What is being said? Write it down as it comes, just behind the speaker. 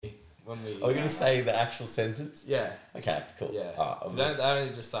when we... Are we going to say the actual sentence? Yeah. Okay, cool. Yeah. Did they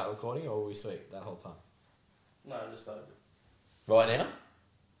only just start recording, or were we sweet that whole time? No, I just started. Right now?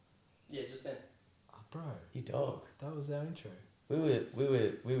 Yeah, just then. Oh, bro. You dog. That was our intro. We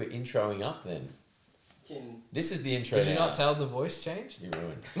were introing up then. This is the intro. Did you not tell the voice change? You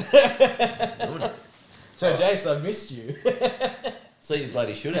ruined. So, Jace, I missed you. So you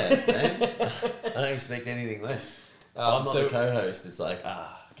bloody should have, man. I don't expect anything less. I'm not the co-host. It's like,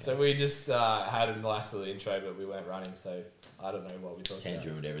 okay. So we just had a nice little intro, but we weren't running, so I don't know what we talked about.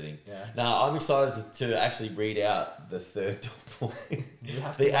 Ruined everything. Yeah. No, I'm excited to actually read out the third point.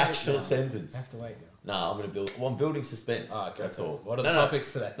 The actual sentence. You have to wait now. No, I'm building suspense. Oh, okay. That's all. What are the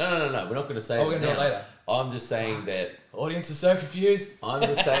topics today? No. We're not going to say it. We're going to do it later. I'm just saying that... Audience is so confused. I'm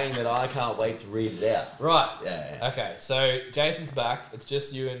just saying that I can't wait to read it out. Right. Yeah. Okay, so Jason's back. It's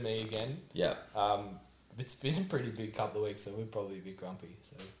just you and me again. Yeah. It's been a pretty big couple of weeks, so we're probably a bit grumpy.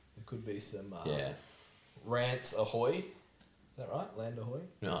 So there could be some rants ahoy. Is that right? Land ahoy?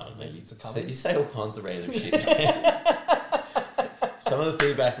 No, you say all kinds of random shit. Some of the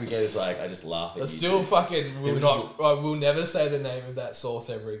feedback we get is like, I just laugh at you. Still fucking, we'll never say the name of that sauce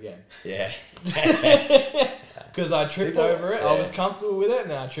ever again. Yeah. Because I tripped over it. Yeah. I was comfortable with it,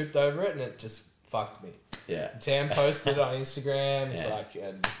 and then I tripped over it, and it just fucked me. Yeah. Tam posted it on Instagram. It's like,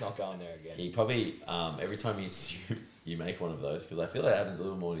 it's not going there again. He probably, every time you make one of those, because I feel like it happens a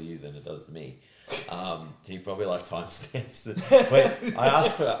little more to you than it does to me. He probably like timestamps. Wait, I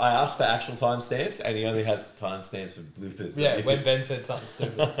asked for actual timestamps, and he only has timestamps of bloopers. Yeah, when Ben said something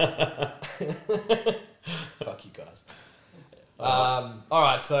stupid. Fuck you guys. All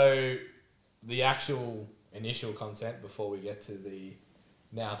right, so the actual initial content before we get to the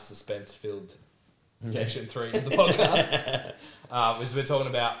now suspense-filled section 3 of the podcast is we're talking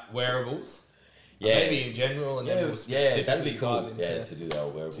about wearables. Yeah. Maybe in general, and then we'll specifically that'd be cool. dive into to do the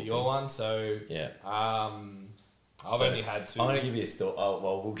old wearable to your one. So I've only had two. I'm gonna give you a story. Oh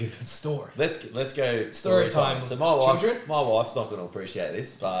well, we'll give a story. Let's go story time. So my wife's not gonna appreciate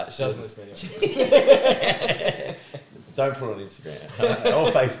this, but she doesn't listen anyway. Don't put it on Instagram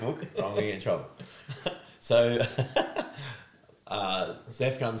or Facebook. I'm gonna get in trouble. So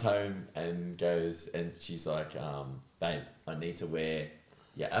Steph comes home and goes, and she's like, "Babe, I need to wear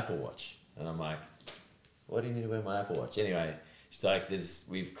your Apple Watch," and I'm like, "Why do you need to wear my Apple Watch?" Anyway, she's like,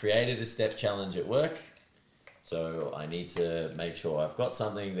 we've created a step challenge at work, so I need to make sure I've got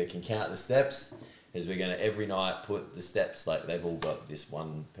something that can count the steps, because we're going to every night put the steps, like they've all got this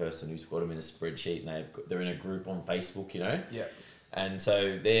one person who's got them in a spreadsheet, and they're in a group on Facebook, you know? Yeah. And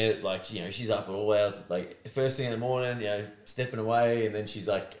so they're like, you know, she's up at all hours, like first thing in the morning, you know, stepping away. And then she's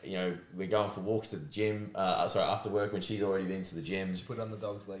like, you know, we're going for walks to the gym. After work when she's already been to the gym. Did you put on the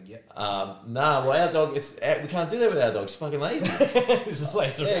dog's leg yet? Nah, well, our dog, we can't do that with our dog. She's fucking lazy. It's just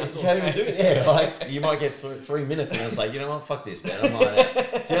lazy around. You can't even do it. Yeah, like you might get 3 minutes and it's like, you know what, fuck this, man. I'm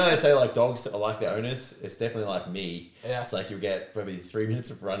like, do you know they say like dogs are like their owners? It's definitely like me. Yeah. It's like you'll get probably 3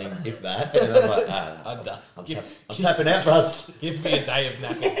 minutes of running, if that. And I'm like, I'm done. I'm tapping out, bros. Give me a day of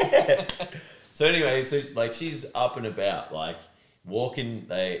napping. So anyway, like she's up and about, like walking.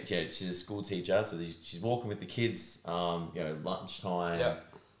 She's a school teacher, so she's walking with the kids. You know, lunchtime,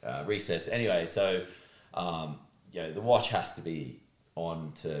 recess. Anyway, so you know, the watch has to be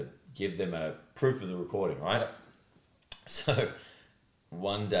on to give them a proof of the recording, right? Yep. So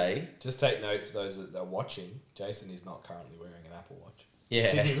one day, just take note for those that are watching. Jason is not currently wearing an Apple Watch. Yeah.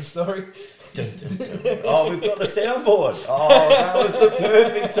 Continue the story. Dun, dun, dun. Oh, we've got the soundboard. Oh, that was the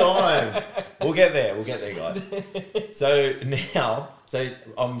perfect time. We'll get there, guys. So now,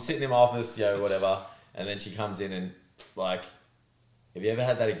 I'm sitting in my office, you know, whatever, and then she comes in and, like, have you ever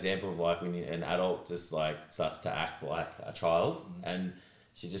had that example of, like, when an adult just, like, starts to act like a child, and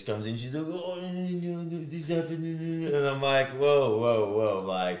she just comes in, she's like, oh, this happened, and I'm like, whoa,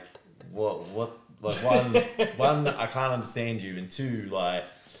 like, what? Like, one, I can't understand you, and two, like,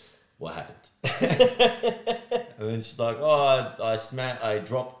 what happened? And then she's like, oh, I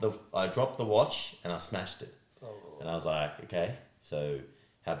dropped the watch and I smashed it. Oh. And I was like, okay, so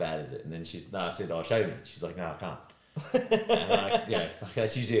how bad is it? And then I said, oh, show me. She's like, no, I can't. And I'm like, yeah, fuck,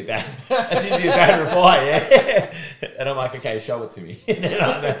 that's usually a bad reply, yeah. And I'm like, okay, show it to me. And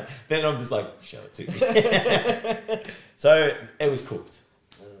then I'm just like, show it to me. So it was cooked.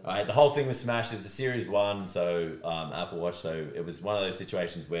 Right, the whole thing was smashed. It's a Series 1, so Apple Watch. So it was one of those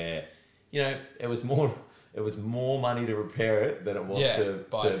situations where, you know, it was more money to repair it than it was to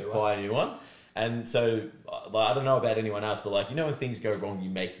buy a new one. And so, like, I don't know about anyone else, but like, you know, when things go wrong,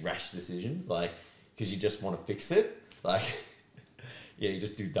 you make rash decisions, like, because you just want to fix it. Like, yeah, you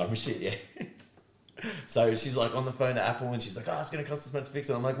just do dumb shit, yeah. So she's like on the phone to Apple and she's like, oh, it's going to cost this much to fix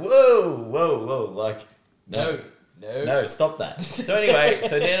it. I'm like, whoa. Like, no, stop that. So anyway,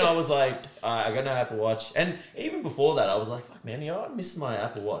 so then I was like, I got no Apple Watch. And even before that, I was like, fuck man, I miss my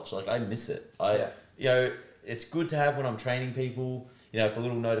Apple Watch. Like I miss it. It's good to have when I'm training people. If a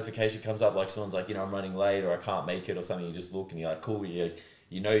little notification comes up, like someone's like, I'm running late or I can't make it or something, you just look and you're like, cool,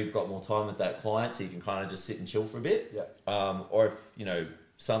 you've got more time with that client, so you can kind of just sit and chill for a bit. Yeah. Or if,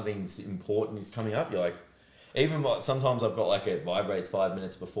 something's important is coming up, you're like, sometimes I've got like it vibrates 5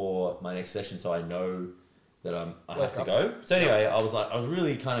 minutes before my next session, so I know that I have to go. So anyway, I was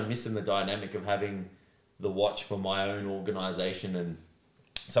really kind of missing the dynamic of having the watch for my own organization, and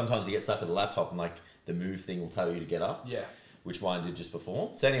sometimes you get stuck at the laptop and like the move thing will tell you to get up. Yeah. Which mine did just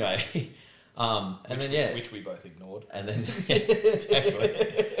before. So anyway, which we both ignored. And then exactly.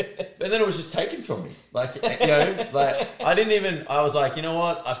 But then it was just taken from me. Like I was like, you know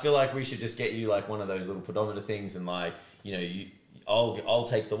what? I feel like we should just get you like one of those little pedometer things, and like, I'll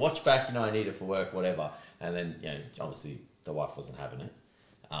take the watch back. I need it for work, whatever. And then obviously the wife wasn't having it.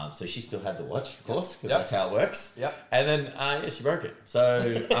 So she still had the watch, of course, because that's how it works. Yep. And then she broke it. So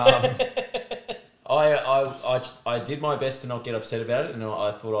I did my best to not get upset about it, and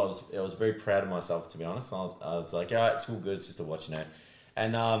I thought I was very proud of myself, to be honest. I was like, yeah, it's all good, it's just a watch,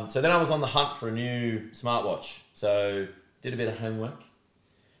 And so then I was on the hunt for a new smartwatch. So did a bit of homework,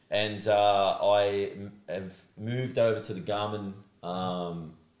 and I have moved over to the Garmin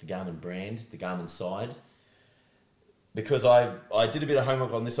brand, the Garmin side, because I did a bit of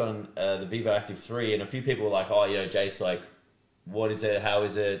homework on this on the Vivo Active 3, and a few people were like, oh, Jace, like, what is it? How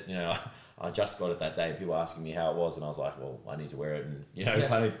is it? I just got it that day, and people were asking me how it was, and I was like, well, I need to wear it and,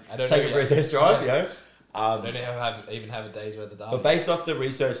 kind of take it for a test drive, I don't even have a day's worth of data. But based off the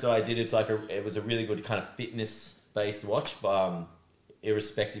research that I did, it was a really good kind of fitness-based watch, but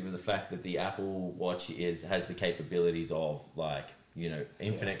irrespective of the fact that the Apple Watch has the capabilities of, like,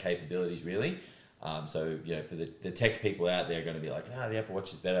 infinite capabilities, really. So, for the tech people out there are going to be like, the Apple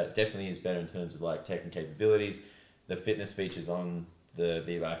Watch is better. It definitely is better in terms of, like, tech and capabilities. The fitness features on the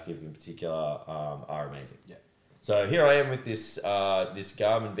Vivo Active in particular are amazing. Yeah. So here I am with this this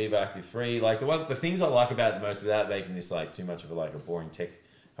Garmin Vivo Active 3. Like the things I like about it the most, without making this like too much of a boring tech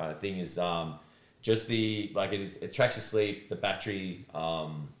kind of thing, is just it tracks your sleep. The battery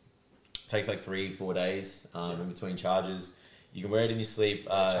takes like 3-4 days in between charges. You can wear it in your sleep.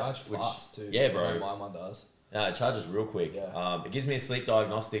 Charge fast too. Yeah, bro. My one does. No, it charges real quick. Yeah. It gives me a sleep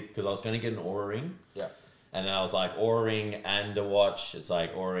diagnostic because I was going to get an Oura Ring. Yeah. And then I was like, Oura Ring and a watch. It's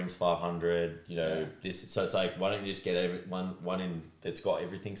like Oura Ring's 500. This. So it's like, why don't you just get one in that's got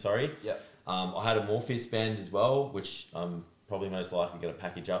everything? Sorry. Yeah. I had a Morpheus band as well, which I'm probably most likely going to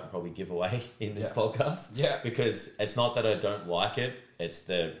package up and probably give away in this podcast. Yeah. Because it's not that I don't like it. It's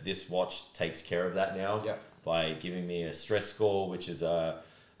this watch takes care of that now. Yeah. By giving me a stress score, which is a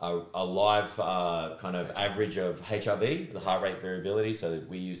live kind of average of HRV, the heart rate variability. So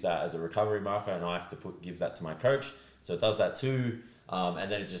we use that as a recovery marker, and I have to give that to my coach. So it does that too.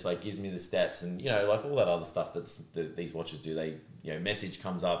 And then it just like gives me the steps and, like all that other stuff that these watches do. They, message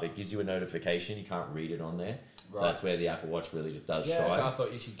comes up, it gives you a notification. You can't read it on there. Right. So that's where the Apple Watch really does shine. Yeah, I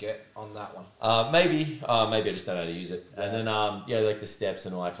thought you could get on that one. Maybe I just don't know how to use it. Yeah. And then like the steps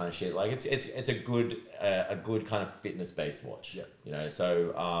and all that kind of shit. Like it's a good kind of fitness based watch. Yeah.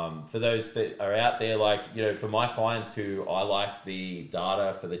 So for those that are out there, like for my clients who I like the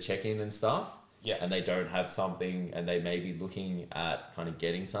data for the check in and stuff. Yeah. And they don't have something, and they may be looking at kind of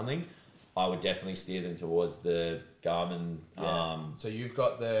getting something, I would definitely steer them towards the Garmin. Yeah. So you've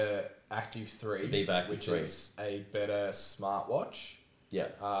got the Active 3, Vivo Active which 3. is a better smartwatch. Yeah.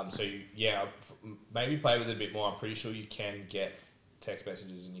 Maybe play with it a bit more. I'm pretty sure you can get text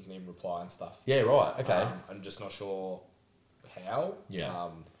messages and you can even reply and stuff. Yeah, right. Okay. I'm just not sure how. Yeah.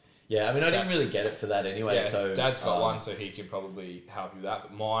 Yeah, I mean, I didn't really get it for that anyway. Yeah, so Dad's got one, so he can probably help you with that.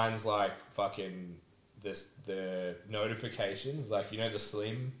 But mine's like fucking the notifications, like the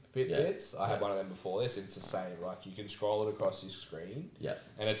slim Fitbits. I had one of them before this. It's the same. Like you can scroll it across your screen. Yeah.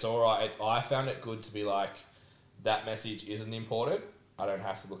 And it's all right. I found it good to be like, that message isn't important. I don't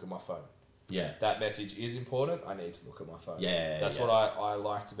have to look at my phone. Yeah. That message is important. I need to look at my phone. Yeah. That's what I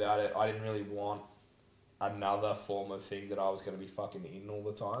liked about it. I didn't really want another form of thing that I was going to be fucking in all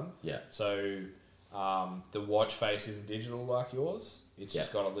the time. Yeah. So the watch face isn't digital like yours. It's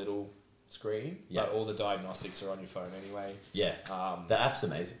just got a little screen, but all the diagnostics are on your phone anyway. Yeah. The app's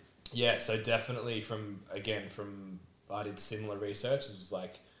amazing. Yeah, so definitely I did similar research. It was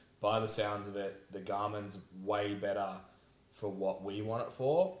like, by the sounds of it, the Garmin's way better for what we want it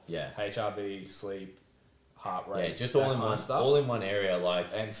for. Yeah. HRV, sleep, heart rate. Yeah, just all in one area, like,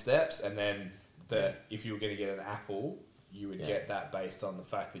 and steps, and then that if you were going to get an Apple, you would Yeah. get that based on the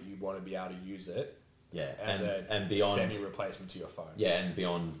fact that you want to be able to use it Yeah, as and beyond semi-replacement to your phone. Yeah, and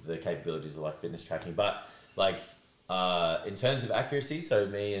beyond the capabilities of like fitness tracking, but like in terms of accuracy, so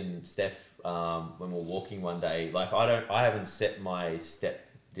me and Steph, when we're walking one day, like I haven't set my step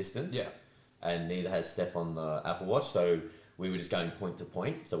distance. Yeah. And neither has Steph on the Apple Watch, so we were just going point to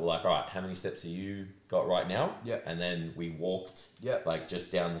point. So we're like, all right, how many steps have you got right now? Yeah. And then we walked, Yeah. like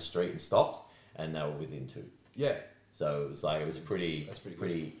just down the street and stopped, and they were within 2. Yeah. So it was like That's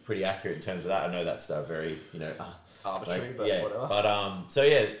pretty accurate in terms of that. I know that's very Arbitrary, like, but yeah. whatever. But so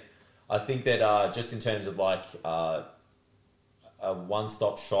yeah, I think that just in terms of like a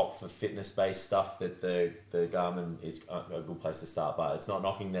one-stop shop for fitness-based stuff, that the Garmin is a good place to start. But it's not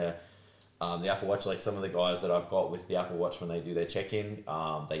knocking the Apple Watch. Like some of the guys that I've got with the Apple Watch, when they do their check-in,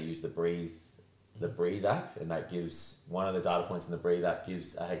 they use the Breathe app, and that gives one of the data points in the Breathe app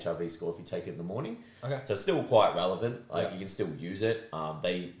gives a HRV score if you take it in the morning. Okay. So it's still quite relevant. Like Yeah. you can still use it.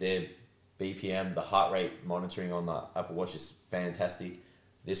 Their BPM, the heart rate monitoring on the Apple Watch is fantastic.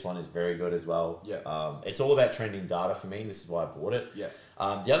 This one is very good as well. Yeah. It's all about trending data for me. This is why I bought it. Yeah.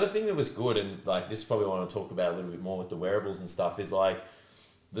 The other thing that was good, and like this is probably what I want to talk about a little bit more with the wearables and stuff, is like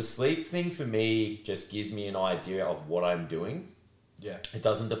the sleep thing for me just gives me an idea of what I'm doing. Yeah. It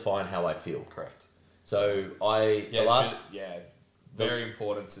doesn't define how I feel. Correct. So very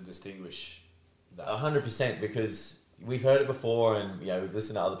important to distinguish that. 100%, because we've heard it before, and we've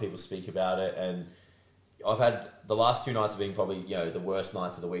listened to other people speak about it, and I've had the last 2 nights have been probably the worst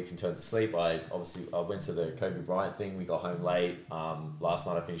nights of the week in terms of sleep. I went to the Kobe Bryant thing. We got home late. Last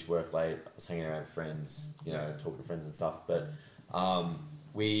night I finished work late. I was hanging around with friends, talking to friends and stuff. But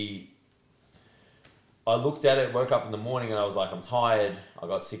I looked at it, woke up in the morning, and I was like, I'm tired. I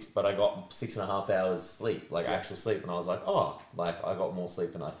got 6.5 hours sleep, like actual sleep, and I was like, I got more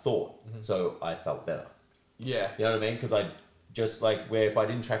sleep than I thought. So I felt better. Yeah. You know what I mean? Because I just like, where if I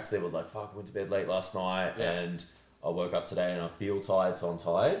didn't track sleep, I was like, fuck, I went to bed late last night, and I woke up today and I feel tired, so I'm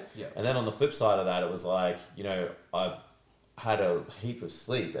tired. Yeah. And then on the flip side of that, it was like, I've had a heap of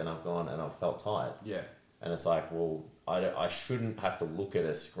sleep and I've gone and I've felt tired. Yeah. And it's like, well, I shouldn't have to look at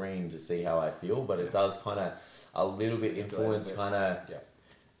a screen to see how I feel, but it does kind of a little bit influence kind of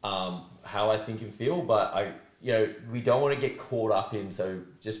how I think and feel. But we don't want to get caught up in, so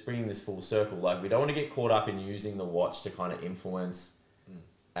just bringing this full circle, like we don't want to get caught up in using the watch to kind of influence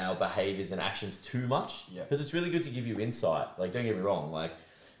our behaviors and actions too much. Yeah. Because it's really good to give you insight. Like, don't get me wrong, like,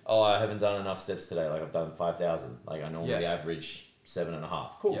 I haven't done enough steps today. Like, I've done 5,000. Like, I normally average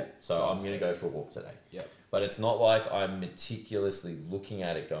 7.5. Cool. Yeah. So I'm going to go for a walk today. Yeah. But it's not like I'm meticulously looking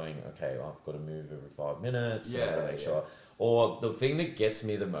at it going, okay, I've got to move every 5 minutes. I've got to make sure. Or the thing that gets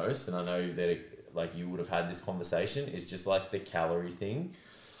me the most, and I know that like you would have had this conversation, is just like the calorie thing.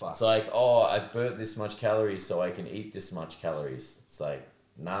 Fuck. It's like, I've burnt this much calories so I can eat this much calories. It's like,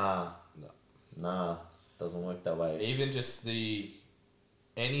 nah, doesn't work that way. Even just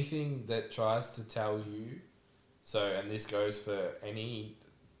anything that tries to tell you, and this goes for any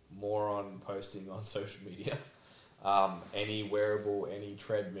moron posting on social media, any wearable, any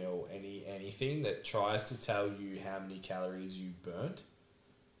treadmill, anything that tries to tell you how many calories you burnt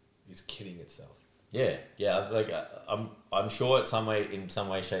is kidding itself. Yeah. Like I'm sure in some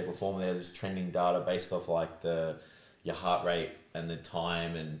way, shape, or form, there's trending data based off like your heart rate and the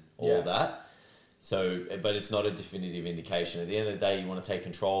time and all that. So, but it's not a definitive indication. At the end of the day, you want to take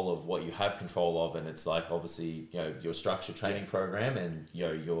control of what you have control of, and it's like obviously your structured training program and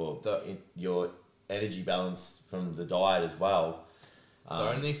your energy balance from the diet as well. The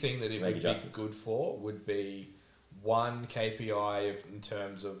only thing that it would be good for would be one KPI in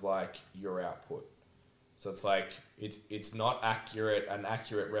terms of like your output. So it's like it's not an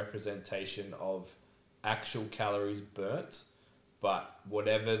accurate representation of actual calories burnt, but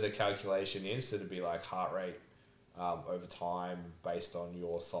whatever the calculation is, so it'd be like heart rate over time based on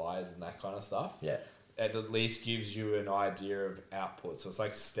your size and that kind of stuff. Yeah. It at least gives you an idea of output. So it's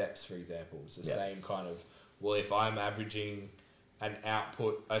like steps, for example. It's the same kind of, well, if I'm averaging an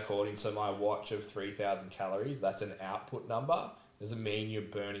output according to my watch of 3,000 calories, that's an output number. Doesn't mean you're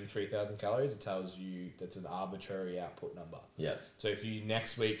burning 3,000 calories. It tells you that's an arbitrary output number. Yeah. So if you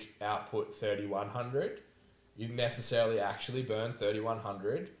next week output 3,100, you didn't necessarily actually burn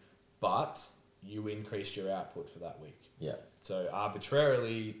 3,100, but you increased your output for that week. Yeah. So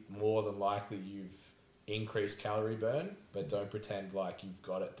arbitrarily, more than likely, you've increased calorie burn, but don't pretend like you've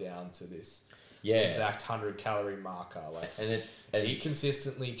got it down to this exact 100 calorie marker. Like, and you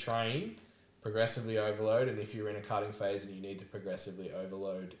consistently train, progressively overload, and if you're in a cutting phase and you need to progressively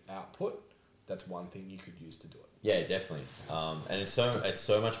overload output, that's one thing you could use to do it. Yeah, definitely. And it's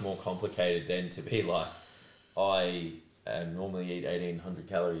so much more complicated than to be like, I normally eat 1,800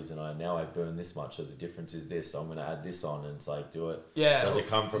 calories and I burn this much, so the difference is this. So I'm going to add this on, and it's like, do it. Yeah. Does it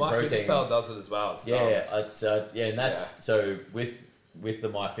come from My protein? MyFitnessPal does it as well. It's And that's so with the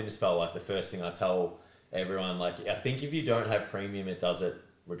MyFitnessPal, like the first thing I tell everyone, like I think if you don't have premium, it does it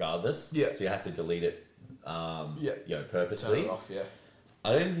regardless. Yeah. So you have to delete it. Purposely. Turn it off. Yeah.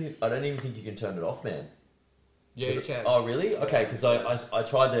 I don't even think you can turn it off, man. Yeah, you can. Oh, really? Okay, because Yeah. I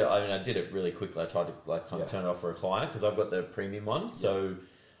tried to. I did it really quickly. I tried to kind of turn it off for a client because I've got the premium one. So,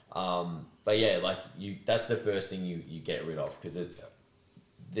 but yeah, like that's the first thing you get rid of because it's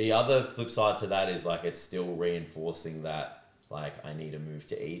the other flip side to that is like it's still reinforcing that like I need to move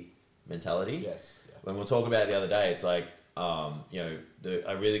to eat mentality. Yes. Yeah. When we'll talk about it the other day, it's like a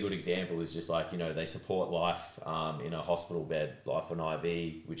really good example is just like they support life in a hospital bed, life on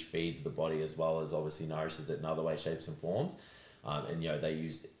IV, which feeds the body as well as obviously nourishes it in other ways, shapes and forms. And they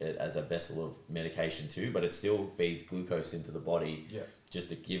use it as a vessel of medication too, but it still feeds glucose into the body just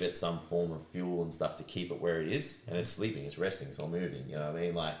to give it some form of fuel and stuff to keep it where it is. And it's sleeping, it's resting, it's not moving. You know what I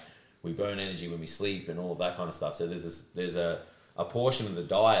mean? Like we burn energy when we sleep and all of that kind of stuff. So there's a portion of the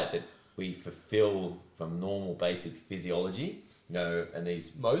diet that we fulfill from normal basic physiology, and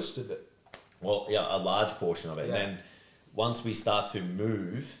these... Most of it. Well, yeah, a large portion of it. Yeah. And then once we start to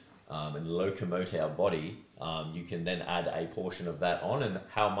move and locomote our body, you can then add a portion of that on, and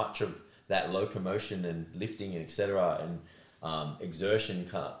how much of that locomotion and lifting and etc. and exertion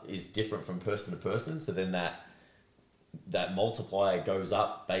is different from person to person. So then that multiplier goes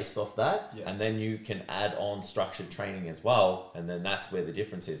up based off that, and then you can add on structured training as well, and then that's where the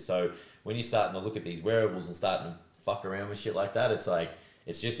difference is. So when you're starting to look at these wearables and starting to fuck around with shit like that, it's like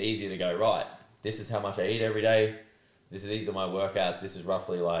it's just easier to go, right, this is how much I eat every day, these are my workouts, this is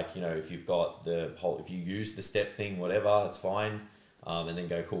roughly like if you've got if you use the step thing, whatever, it's fine, and then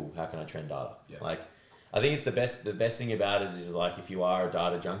go, cool, how can I trend data? Like I think it's the best thing about it is like if you are a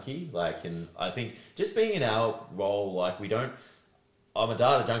data junkie, like, and I think just being in our role, like I'm a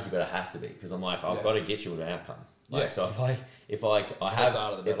data junkie, but I have to be because I'm like I've got to get you an outcome. Like so if I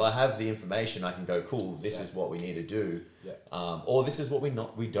have the information, I can go, cool, this is what we need to do, or this is what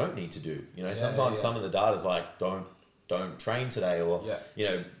we don't need to do. Sometimes some of the data is like don't train today, or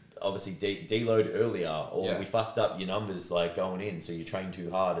obviously deload earlier, or we fucked up your numbers like going in, so you trained too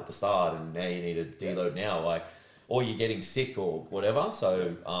hard at the start and now you need to deload now, like, or you're getting sick or whatever.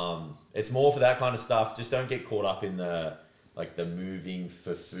 So it's more for that kind of stuff. Just don't get caught up in the moving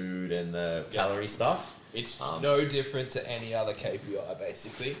for food and the calorie stuff. It's no different to any other KPI,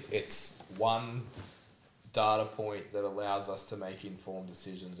 basically. It's one data point that allows us to make informed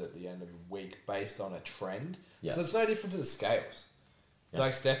decisions at the end of a week based on a trend. Yeah. So it's no different to the scales. It's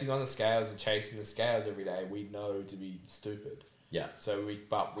like stepping on the scales and chasing the scales every day. We know to be stupid. Yeah.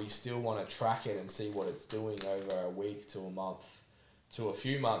 But we still want to track it and see what it's doing over a week to a month to a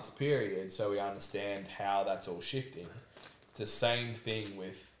few months period, so we understand how that's all shifting. It's the same thing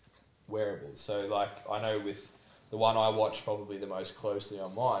with wearables. So like I know with the one I watch probably the most closely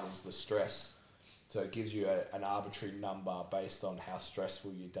on mine is the stress. So it gives you an arbitrary number based on how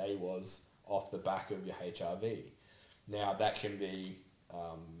stressful your day was off the back of your HRV. Now that can be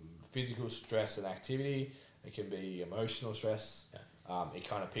physical stress and activity. It can be emotional stress. It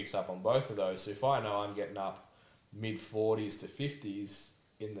kind of picks up on both of those. So if I know I'm getting up mid-40s to 50s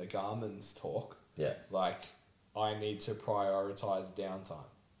in the Garmin's talk, like I need to prioritize downtime.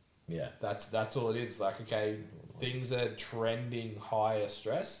 Yeah. That's all it is. Like, okay, things are trending higher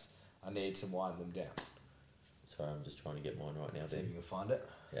stress. I need to wind them down. Sorry, I'm just trying to get mine right now. See if you can find it.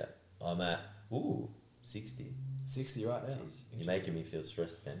 Yeah. I'm at 60. 60 right now. Jeez, you're making me feel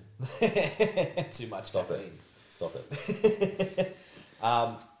stressed, Ben. Too much Stop caffeine. Stop it.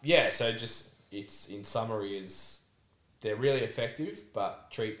 So just it's in summary is they're really effective, but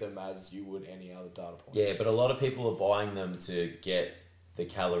treat them as you would any other data point. Yeah, but a lot of people are buying them to get the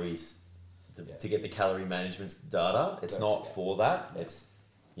calories, to get the calorie management data. It's not for that. It's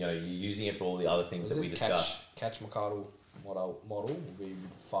you're using it for all the other things that we discussed. Catch McArdle model will be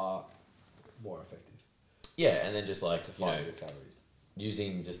far more effective. Yeah, and then just like to find your calories.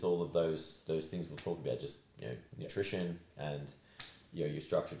 Using just all of those things we'll talk about, just nutrition and your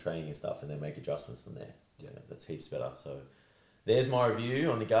structured training and stuff, and then make adjustments from there. Yeah, that's heaps better. So there's my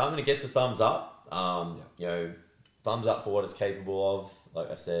review on the Garmin. It gets a thumbs up. Thumbs up for what it's capable of.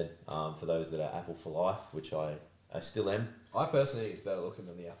 Like I said, for those that are Apple for life, which I still am. I personally think it's better looking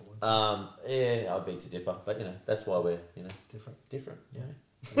than the Apple ones. I beg to differ, but that's why we're different.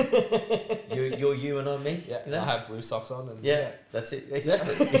 You're you and I'm me. Yeah, I have blue socks on, and that's it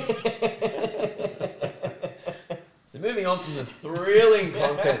exactly. moving on from the thrilling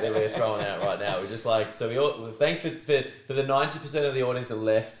content that we're throwing out right now, we're just like, so we all, thanks for the 90% of the audience that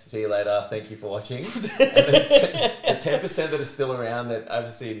left. See you later. Thank you for watching. And the 10% that are still around that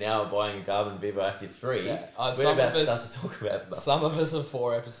obviously now are buying a Garmin Vivo Active 3. Yeah. We're about to start to talk about stuff. Some of us are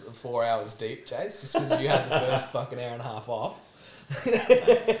 4 hours deep, Chase, just because you had the first fucking hour and a half off.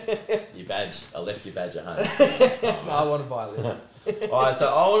 Your badge. I left your badge at home. I want to buy a little. Alright, so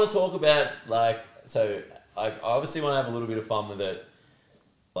I want to talk about, like, so I obviously want to have a little bit of fun with it,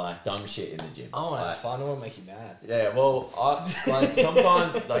 like dumb shit in the gym. I want to like, have fun. I want to make you mad. Yeah, well,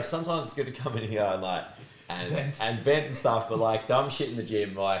 sometimes it's good to come in here and vent and stuff, but like dumb shit in the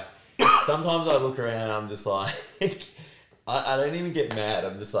gym, like sometimes I look around and I'm just like, I don't even get mad.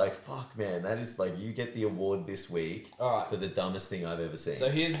 I'm just like, fuck, man, that is like, you get the award this week for the dumbest thing I've ever seen. So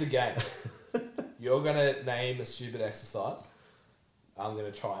here's the game. You're going to name a stupid exercise. I'm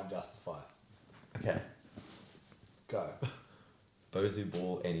going to try and justify it. Okay. Go. Bosu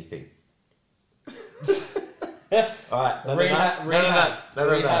ball, anything. Alright, no. I've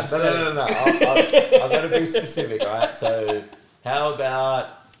got to be specific, alright? So, how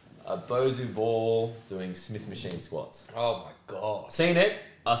about a Bosu ball doing Smith machine squats? Oh my god. Seen it?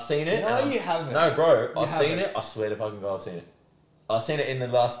 I've seen it. No, you haven't. No, bro, You I've seen haven't. it. I swear to fucking God, I've seen it. I've seen it in the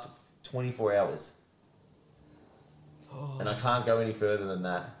last 24 hours. And I can't go any further than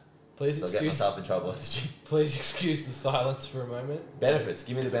that. Please So I'll get myself in trouble at the gym. Please excuse the silence for a moment. Benefits.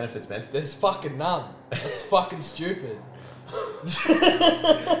 Give me the benefits, man. There's fucking none. That's fucking stupid. What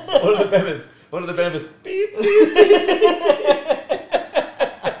are the benefits? What are the benefits? Beep,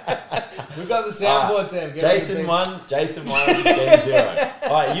 We've got the soundboard team. Jason 1, Ben 0.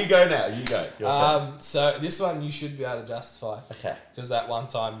 Alright, you go now. You go. Your turn. So this one you should be able to justify. Okay. Because that one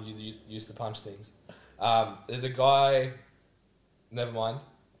time you used to punch things. There's a guy, never mind,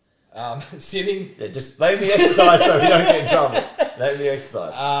 sitting... Yeah, just name the exercise so we don't get in trouble. Name the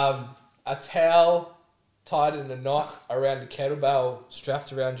exercise. A towel tied in a knot around a kettlebell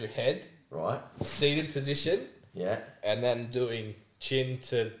strapped around your head. Right. Seated position. Yeah. And then doing chin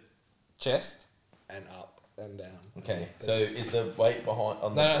to chest and up and down. Okay. So is the weight behind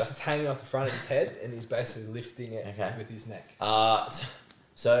on No, it's hanging off the front of his head and he's basically lifting it with his neck.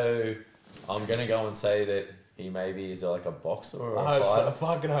 So I'm gonna go and say that he maybe is like a boxer or a fighter. I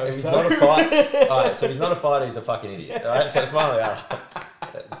fucking hope If he's so. not a fighter, alright. So if he's not a fighter, he's a fucking idiot. Alright. So it's one or the other.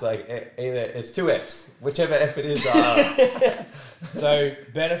 It's like either it's 2 Fs, whichever F it is. So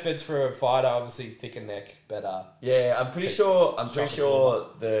benefits for a fighter, obviously thicker neck, better. Yeah, I'm pretty sure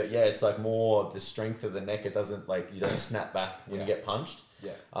it's like more the strength of the neck. It doesn't like, you don't snap back when you get punched.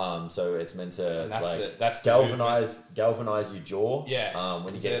 Yeah. So it's meant to that's galvanize your jaw. Yeah.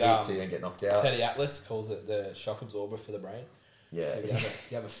 When you get hit, so you don't get knocked out. Teddy Atlas calls it the shock absorber for the brain. Yeah. So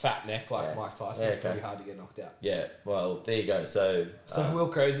you have a fat neck like Mike Tyson. It's pretty hard to get knocked out. Yeah. Well, there you go. So Will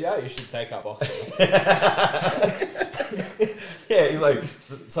Crozier, you should take up boxing. Yeah, he's like,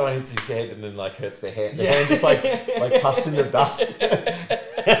 someone hits his head and then like hurts their hand. The hand just like puffs in the dust.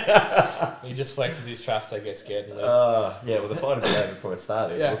 He just flexes his traps, they get scared and leave. Yeah, well the fight will be over before it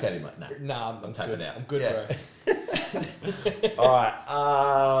started. So look at him like, no. Nah, I'm tapping good. out. I'm good, bro. Alright,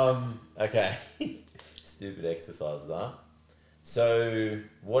 okay. Stupid exercises, huh? So,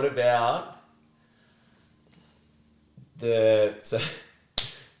 what about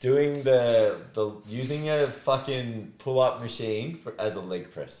doing the using a fucking pull-up machine as a leg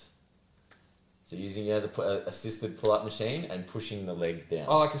press? So using the assisted pull-up machine and pushing the leg down.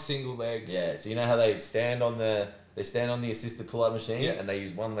 Oh, like a single leg. Yeah. So you know how they stand on the assisted pull-up machine and they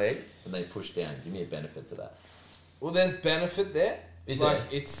use one leg and they push down. Give me a benefit to that. Well, there's benefit there. Is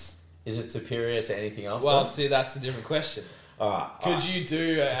it superior to anything else? Well, see, that's a different question. Alright. Could you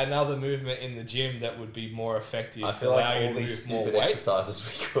do another movement in the gym that would be more effective? I feel like all these stupid exercises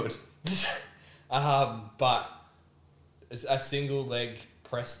we could. But a single leg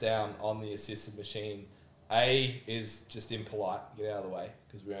press down on the assisted machine, is just impolite. Get out of the way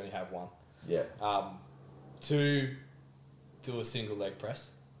because we only have one. Yeah. 2, do a single leg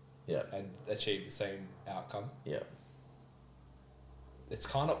press. Yeah. And achieve the same outcome. Yeah. It's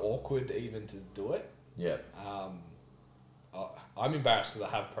kind of awkward even to do it. Yeah. I'm embarrassed because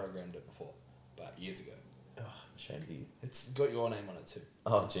I have programmed it before, but years ago. Oh, ashamed of you. It's got your name on it too.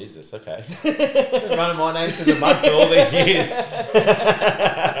 Oh, Jesus, okay. Running my name through the mud for all these years.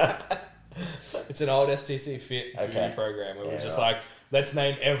 It's an old STC Fit booty program where we're just like, let's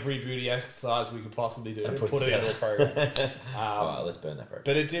name every booty exercise we could possibly do and put it into a program. Alright, let's burn that program.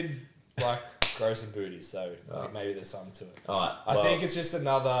 But it did grow some booties, so maybe there's something to it. Alright. I think it's just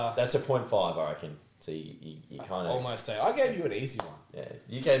another... That's a 0.5, I reckon. So you kind of... Almost say. I gave you an easy one. Yeah,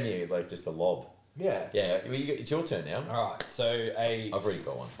 you gave me just a lob. Yeah. Yeah, it's your turn now. All right. So I've already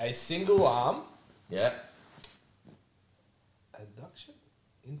got one. a single arm Yeah. adduction,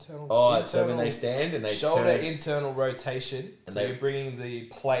 internal. Oh, so when internal they stand and they shoulder turn, internal rotation. And So they- you're bringing the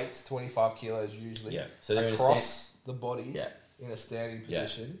plate 25 kilos usually. Yeah. So they're in a across the body. Yeah. In a standing Yeah.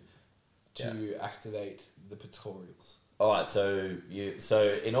 position to activate the pectorals. All right, so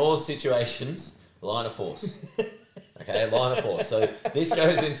in all situations, line of force. Okay, line of force. So this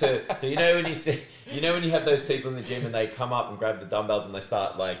goes into when you have those people in the gym and they come up and grab the dumbbells and they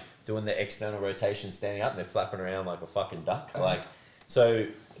start like doing the external rotation standing up and they're flapping around like a fucking duck. Like so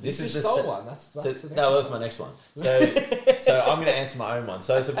this You is just the stole one. That's so, the next no, that was one. my next one. So I'm gonna answer my own one.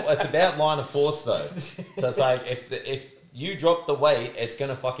 So it's about line of force though. So it's like if you drop the weight, it's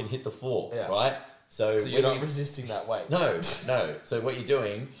gonna fucking hit the floor, Yeah. right? So you're when not resisting that weight. No. So what you're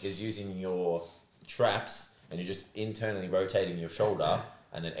doing is using your traps and you're just internally rotating your shoulder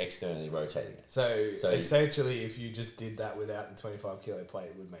and then externally rotating it. So essentially, you- if you just did that without the 25 kilo plate,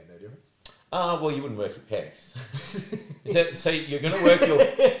 it would make no difference. Well, you wouldn't work your pecs. so you're going to work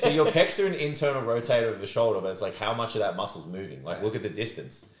your pecs are an internal rotator of the shoulder, but it's like how much of that muscle's moving. Like look at the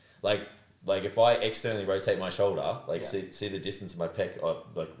distance. Like if I externally rotate my shoulder, see the distance of my pec,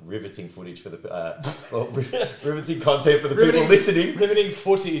 like riveting footage for the riveting content for the people listening. Riveting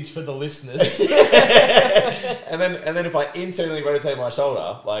footage for the listeners. and then if I internally rotate my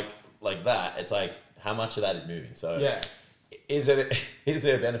shoulder like that, it's like how much of that is moving. So Yeah. is there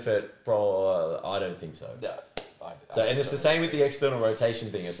a benefit? I don't think so. No. So and it's the same with the external rotation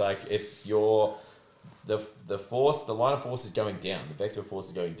thing. It's like if you're the force, the line of force is going down. The vector of force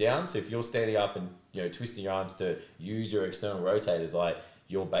is going down. So if you're standing up and twisting your arms to use your external rotators, like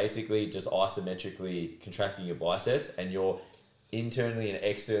you're basically just isometrically contracting your biceps, and you're internally and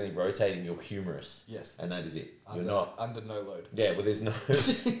externally rotating your humerus. Yes. And that is it. Under, You're not under no load. Yeah, well, there's no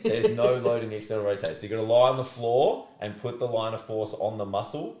load in the external rotator. So you got to lie on the floor and put the line of force on the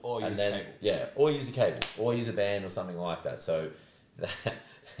muscle, Or and use then a cable. yeah, or use a cable, or use a band or something like that. So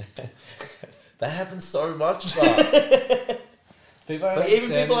that happens so much, but even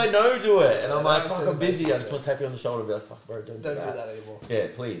people I know do it, and I'm like, fuck, I'm busy. I just want to tap you on the shoulder and be like, fuck, bro, don't do that anymore. Yeah,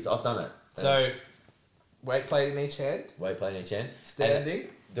 please, I've done it. So, weight plate in each hand, weight plate in each hand, standing.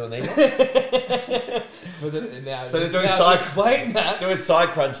 doing these. Now, So they're doing now side explain that. doing side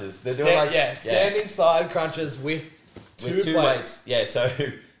crunches. They're doing standing side crunches with two with two plates. weights. Yeah, so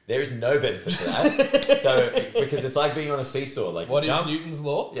there is no benefit to that. So because it's like being on a seesaw. Like What is jump, Newton's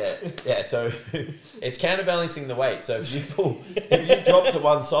law? Yeah. So it's counterbalancing the weight. So if you drop to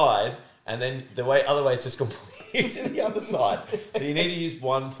one side and then the other way is just completely to the other side. So you need to use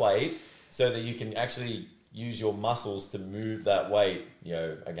one plate so that you can actually use your muscles to move that weight.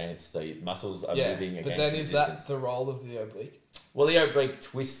 Against, so your muscles are moving against. But then resistance. is that the role of the oblique? Well, the oblique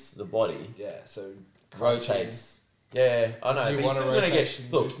twists the body. Yeah. So Rotates. Yeah, I know. You but want a you're still gonna rotation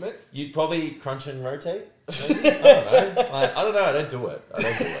look, movement? you'd probably crunch and rotate. Maybe? I don't know. I don't know. I don't do it.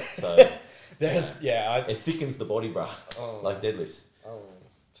 So There's it thickens the body, bruh. Oh. Like deadlifts. Oh.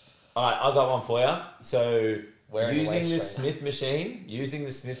 All right, I've got one for you. So Wearing a using waist the trainer.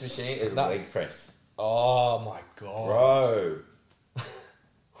 Smith machine is a Nuts. leg press, Oh my god. bro.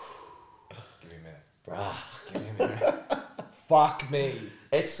 Give me a minute. Bruh. Give me a minute. Fuck me.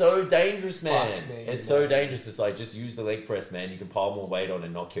 It's so dangerous, man. Fuck me, It's so man. dangerous. It's like just use the leg press, man. You can pile more weight on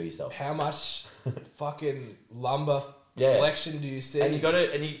and not kill yourself. How much fucking lumbar Yeah. flexion do you see? And you got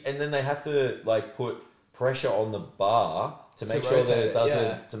to, and then they have to like put pressure on the bar to make sure that rotate it it, doesn't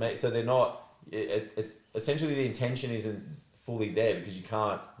yeah. to make so they're not. It's essentially the intention isn't fully there because you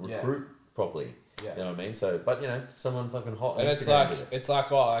can't Yeah. recruit properly. Yeah. You know what I mean? So, but someone fucking hot. on And Instagram did it. it's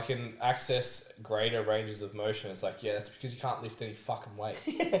like, oh, I can access greater ranges of motion. It's like, yeah, that's because you can't lift any fucking weight.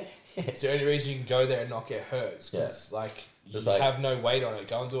 It's the only reason you can go there and not get hurt. Because you it's like- have no weight on it.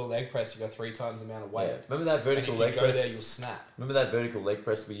 Go and do a leg press, you got 3 times the amount of weight. Yeah. Remember that And vertical if leg you go press? there, you'll snap. Remember that vertical leg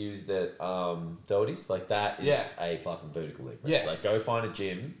press we used at Doherty's? Like that is Yeah. a fucking vertical leg press. Yes. Like go find a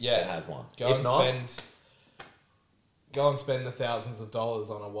gym Yeah. that has one. Go if and not, spend the thousands of dollars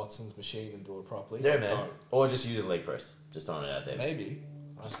on a Watson's machine and do it properly. yeah, Or man. don't. Or just use a leg press. Just throwing it out there. Maybe.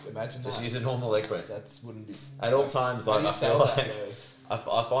 Just imagine Just that. use a normal leg press. That wouldn't be... At all times, How like do you I feel sell that, like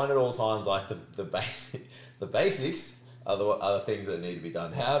though? I find at all times like the basics are the things that need to be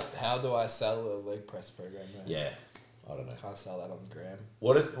done. How do I sell a leg press program? Though? Yeah, I don't know. I can't sell that on the gram.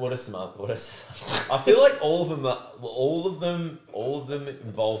 What is some I feel like all of them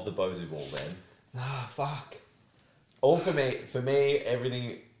involve the bosu ball, man. Ah, fuck. All for me,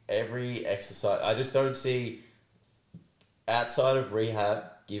 every exercise. I just don't see outside of rehab.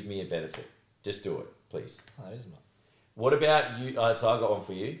 Give me a benefit. Just do it, please. Oh, that is much. What about you? So I got one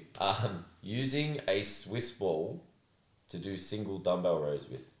for you. Using a Swiss ball to do single dumbbell rows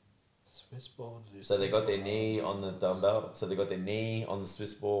with. Swiss ball to do So they got their single knee rows. on the dumbbell. So they got their knee on the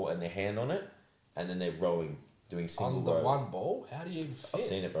Swiss ball and their hand on it, and then they're rowing, doing single on the rows. one ball. How do you even fit? I've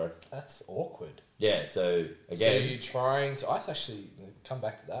seen it, bro. That's awkward. Yeah. So So again, you're trying to. I actually come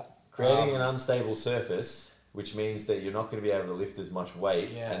back to that. creating an unstable surface, which means that you're not going to be able to lift as much weight,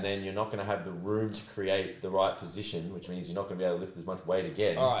 Yeah. and then you're not going to have the room to create the right position, which means you're not going to be able to lift as much weight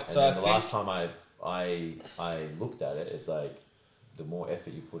again. All right, And so then I the think- last time I looked at it, it's like the more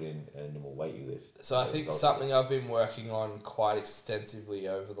effort you put in and the more weight you lift. So I think It's something I've been working on quite extensively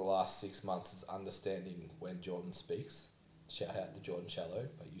over the last 6 months is understanding when Jordan speaks. Shout out to Jordan Shallow,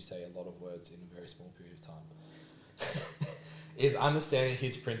 but you say a lot of words in a very small period of time. Is understanding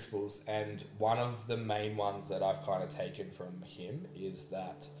his principles, and one of the main ones that I've kind of taken from him is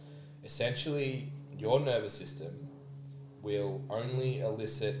that essentially your nervous system will only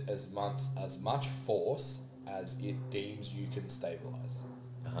elicit as much force as it deems you can stabilize.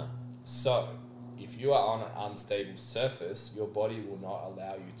 Uh-huh. So, if you are on an unstable surface, your body will not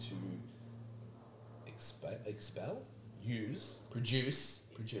allow you to produce.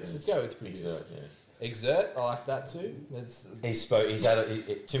 Let's go with produce. Exert, yeah. Exert, I like that too. He's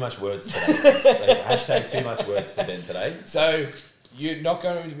had too much words today. Hashtag too much words for Ben today. So, you're not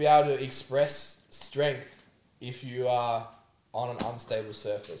going to be able to express strength if you are on an unstable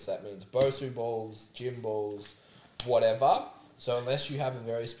surface. That means bosu balls, gym balls, whatever. So unless you have a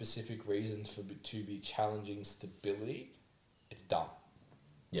very specific reason to be challenging stability, it's dumb.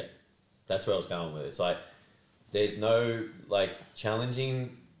 Yeah, that's where I was going with it. It's like there's no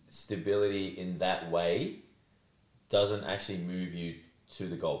challenging stability in that way doesn't actually move you to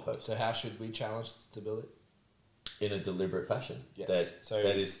the goalpost. So how should we challenge stability? In a deliberate fashion. Yes.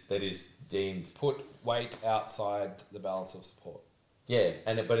 That is deemed. Put weight outside the balance of support. Yeah,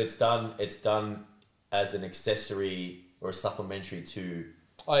 but it's done as an accessory or a supplementary to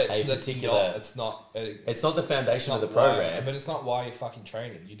Oh, yeah, a particular. It's not the foundation of the why- program. but it's not why you're fucking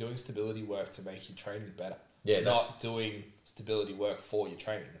training. You're doing stability work to make your training better. Yeah, You're that's- not doing stability work for your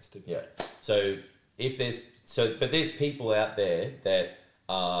training. It's stability. Yeah. So but there's people out there that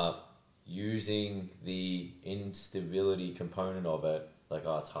are using the instability component of it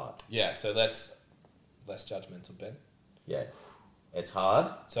it's hard. Yeah, so that's less judgmental, Ben. Yeah. It's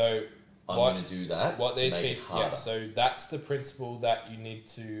hard. So I'm going to do that. what these to make it people, harder. yeah, so that's the principle that you need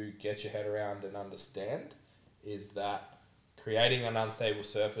to get your head around and understand, is that creating an unstable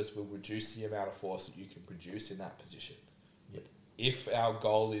surface will reduce the amount of force that you can produce in that position. Yep. If our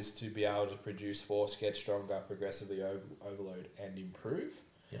goal is to be able to produce force, get stronger, progressively overload, and improve,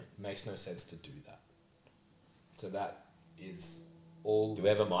 Yep. it makes no sense to do that. So that is all. Do we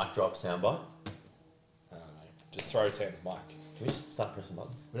have a mic drop soundbite? I don't know. Just throw Sam's mic. Can we just start pressing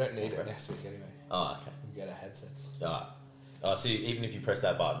buttons? We don't need it Okay. next week anyway. Oh, okay. We get our headsets. Alright. Oh, so even if you press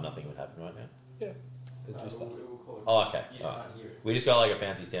that button, nothing would happen right now? Yeah. We'll do stuff. Oh, okay. You Alright. can't hear it. We just got a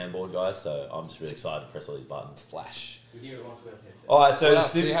fancy soundboard, guys, so I'm just really excited to press all these It's buttons. flash. We hear it once we have headset. Alright, so What the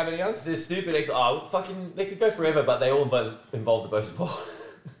else? Do you stupid, have any others? the stupid they could go forever, but they all involve the bosu ball.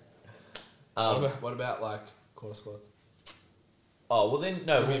 What about like quarter squats? Oh, well then,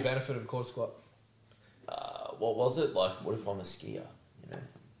 no. What would be a benefit of a quarter squat? What was it? What if I'm a skier? You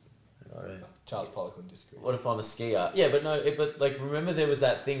know, Charles Pollock would disagree. what if I'm a skier? Yeah, but no, remember there was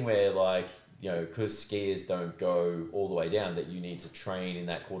that thing where because skiers don't go all the way down, that you need to train in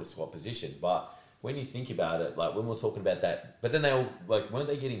that quarter squat position. But when you think about it, when we're talking about that, but then they all, weren't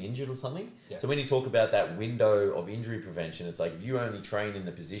they getting injured or something? Yeah. So when you talk about that window of injury prevention, it's if you only train in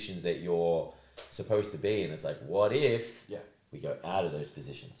the positions that you're supposed to be in, it's what if Yeah. we go out of those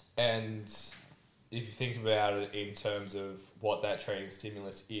positions? And if you think about it in terms of what that training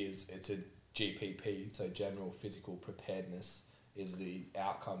stimulus is, it's a GPP, so general physical preparedness is the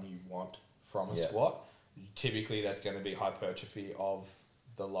outcome you want from a Yeah. squat. Typically, that's going to be hypertrophy of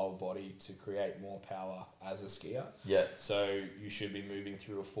the lower body to create more power as a skier. Yeah. So you should be moving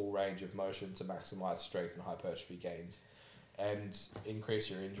through a full range of motion to maximize strength and hypertrophy gains and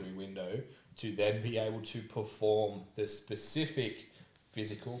increase your injury window to then be able to perform the specific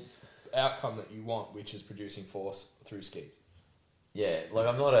physical outcome that you want, which is producing force through skis. Yeah,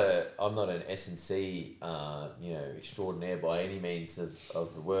 I'm not an S&C, extraordinaire by any means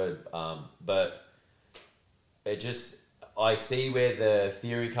of the word, but it just, I see where the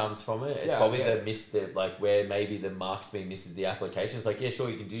theory comes from it. It's Yeah, probably yeah. where maybe the marksman misses the application. It's yeah, sure,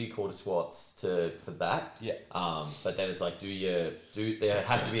 you can do your quarter squats for that. Yeah. But then it's there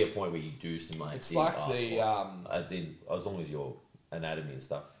has to be a point where you do some It's deep like ass the, squats. As long as your anatomy and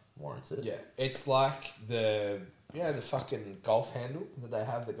stuff warrants it. Yeah, it's like the fucking golf handle that they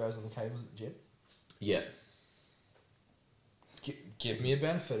have that goes on the cables at the gym. Yeah. Give me a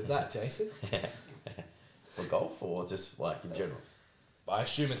benefit of that, Jason. For golf or just like in general? I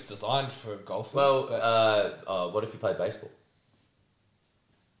assume it's designed for golfers. Well, but what if you played baseball?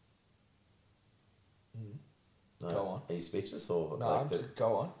 No. Go on. Are you speechless or no,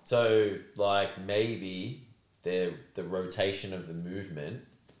 go on. So like maybe the rotation of the movement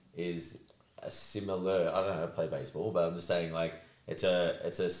is a similar. I don't know how to play baseball, but I'm just saying like it's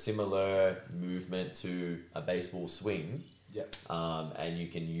a similar movement to a baseball swing. Yep. And you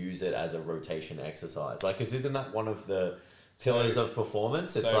can use it as a rotation exercise. Like, cause isn't that one of the pillars of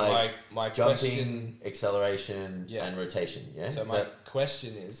performance? It's so like my jumping, question, acceleration, and rotation. Yeah. So my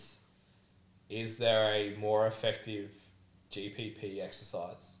question is there a more effective GPP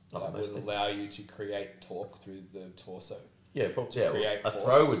exercise that would allow you to create torque through the torso? Yeah, probably. Yeah, create a force?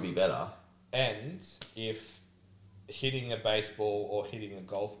 throw would be better. And if hitting a baseball or hitting a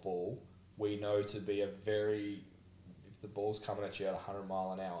golf ball, we know to be if the ball's coming at you at 100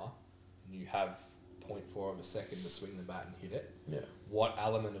 mile an hour and you have 0.4 of a second to swing the bat and hit it, what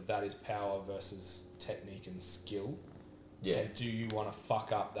element of that is power versus technique and skill? Yeah. And do you want to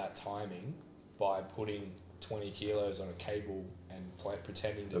fuck up that timing by putting 20 kilos on a cable and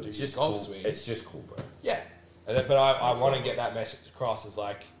pretending to do your golf swing? It's just cool, bro. Yeah. But I want to get that message across as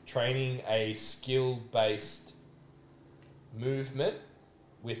like training a skill-based movement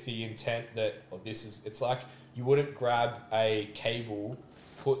with the intent that it's like you wouldn't grab a cable,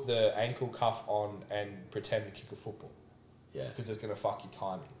 put the ankle cuff on and pretend to kick a football. Yeah. Because it's going to fuck your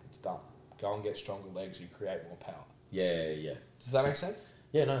timing. It's done. Go and get stronger legs, you create more power. Yeah. Does that make sense?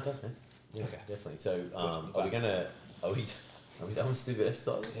 Yeah, no, it does, man. Yeah, Okay. definitely. So, are we done with stupid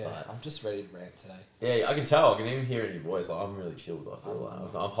exercises? Yeah, I'm just ready to rant today. Yeah, I can tell. I can even hear it in your voice. Like, I'm really chilled. I feel like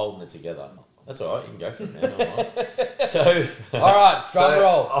I'm holding it together. That's all right. You can go for it, man. Don't mind. So, all right, drum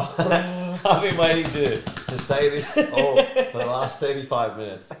roll. I've been waiting to say this for the last 35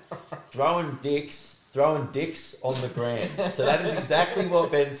 minutes. Throwing dicks on the gram. So that is exactly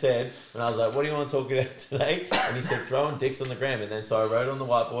what Ben said when I was like, what do you want to talk about today? And he said, throwing dicks on the gram. And then so I wrote on the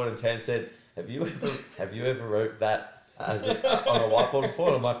whiteboard and Tam said, have you ever wrote that on a whiteboard before?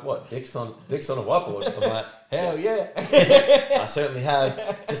 And I'm like, what? Dicks on a whiteboard? I'm like, hell yeah. I certainly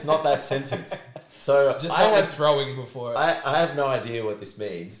have, just not that sentence. So just I have throwing before. I have no idea what this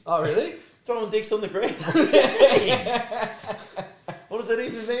means. Oh, really? Throwing dicks on the ground. What does it mean? What does it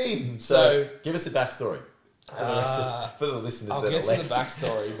even mean? So give us a backstory for the listeners. I'll that get are to left. the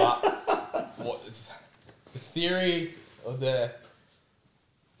backstory, but the theory of the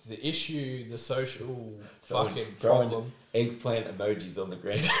issue, the social fucking problem. Eggplant emojis on the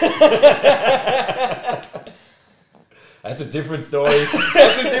ground. That's a different story.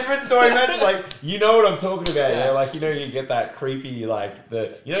 Man. Like, you know what I'm talking about. Yeah. Like, you get that creepy, like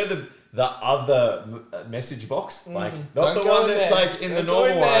the other message box, like not the one that's like in the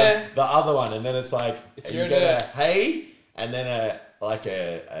normal one, the other one, and then it's like you get a hey, and then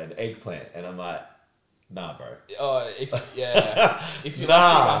an eggplant, and I'm like, nah, bro. Oh, if you're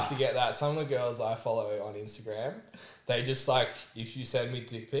lucky enough to get that, some of the girls I follow on Instagram, they just like, if you send me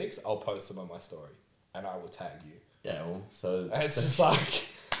dick pics, I'll post them on my story, and I will tag you. Yeah, well, so and it's just like,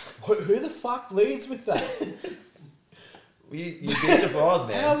 who the fuck leads with that? You'd be surprised,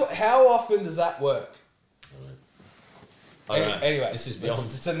 man. How often does that work? Anyway, this is beyond.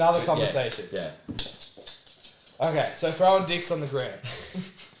 It's another conversation. Yeah. Okay, so throwing dicks on the ground.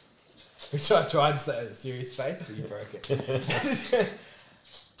 Which I tried to say with a serious face, but you broke it.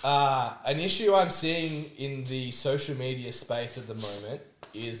 An issue I'm seeing in the social media space at the moment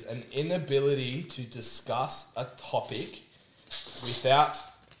is an inability to discuss a topic without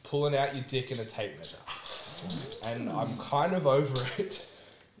pulling out your dick in a tape measure. And I'm kind of over it.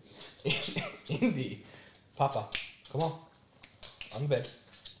 Indy, Papa, come on bed.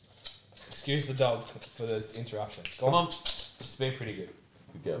 Excuse the dog for this interruption. Come on. It's been pretty good.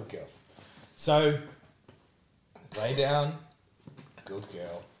 Good girl. So, lay down. Good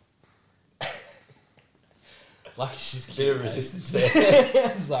girl. Lucky she's cute. Bit of resistance there.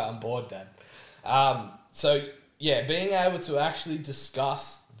 It's like, I'm bored, Dad. So, yeah, being able to actually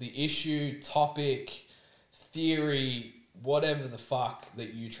discuss the issue, topic, theory, whatever the fuck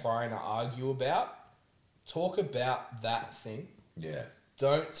that you're trying to argue about, talk about that thing. Yeah.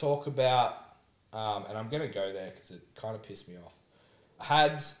 Don't talk about, and I'm going to go there because it kind of pissed me off.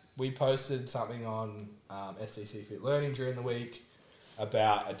 We posted something on STC Fit Learning during the week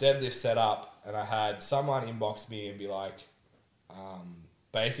about a deadlift setup, and I had someone inbox me and be like,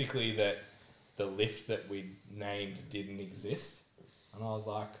 basically that the lift that we named didn't exist. And I was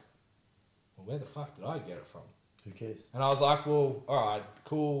like, well, where the fuck did I get it from? Who cares? And I was like, well, all right,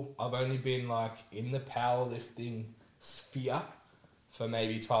 cool. I've only been like in the powerlifting sphere for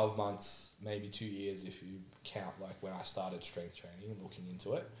maybe 12 months, maybe 2 years if you count like when I started strength training and looking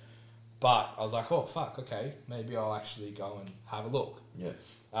into it. But I was like, oh, fuck, okay, maybe I'll actually go and have a look. Yeah.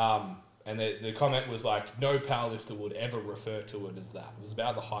 And the comment was like, no powerlifter would ever refer to it as that. It was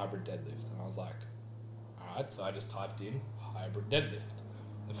about the hybrid deadlift. And I was like, all right, so I just typed in hybrid deadlift.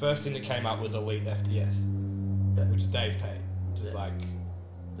 The first thing that came up was Elite FTS, which is Dave Tate, which is like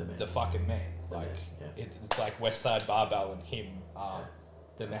the fucking man. Like, it's like Westside Barbell and him are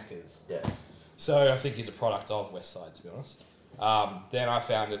the meccas. Yeah. So I think he's a product of Westside, to be honest. Then I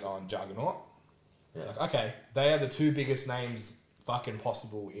found it on Juggernaut. Yeah. Like, okay, they are the two biggest names fucking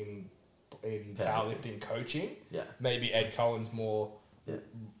possible in powerlifting coaching. Yeah. Maybe Ed Cohen's more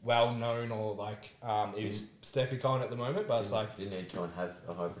well known, or like is Steffi Cohen at the moment, but it's like, didn't Ed Cohen have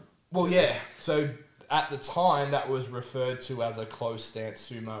a hybrid? well, yeah. So at the time that was referred to as a close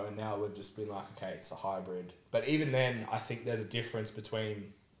stance sumo, and now we've just been like, okay, it's a hybrid. But even then, I think there's a difference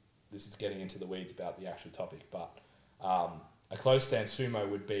between, this is getting into the weeds about the actual topic, but a close stance sumo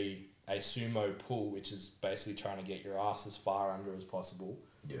would be a sumo pull, which is basically trying to get your ass as far under as possible.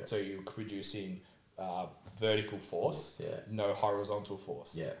 Yeah. So you're producing vertical force, no horizontal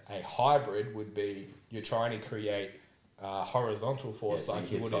force. Yeah. A hybrid would be you're trying to create horizontal force so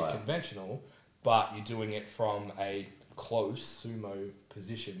like you would in conventional, but you're doing it from a close sumo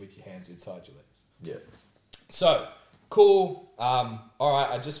position with your hands inside your legs. Yeah. So, cool. All right,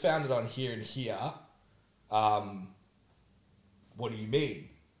 I just found it on here and here. What do you mean?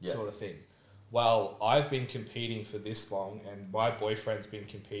 Yeah. Sort of thing. Well, I've been competing for this long, and my boyfriend's been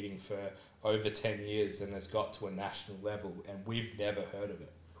competing for over 10 years and has got to a national level, and we've never heard of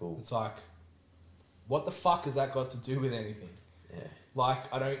it. Cool. It's like, what the fuck has that got to do with anything? Yeah.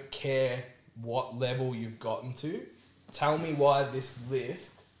 Like, I don't care what level you've gotten to. Tell me why this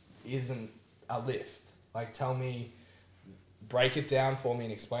lift isn't a lift. Like, tell me, break it down for me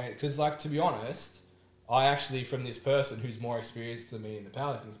and explain it. Because, like, to be honest, I actually, from this person who's more experienced than me in the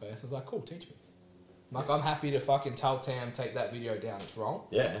powerlifting space, I was like, cool, teach me. Like, I'm happy to fucking tell Tam, take that video down, it's wrong.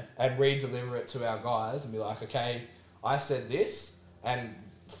 Yeah. And re-deliver it to our guys and be like, okay, I said this, and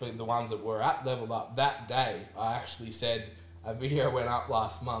for the ones that were at Level Up that day, I actually said a video went up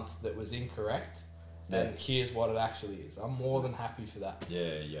last month that was incorrect, and here's what it actually is. I'm more than happy for that.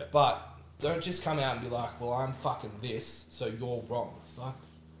 Yeah, yeah. But don't just come out and be like, well, I'm fucking this, so you're wrong. It's like,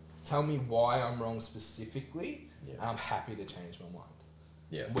 tell me why I'm wrong specifically, and I'm happy to change my mind.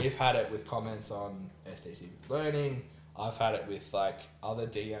 Yeah. We've had it with comments on STC Learning. I've had it with like other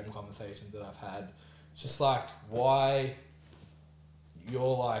DM conversations that I've had. It's just like, why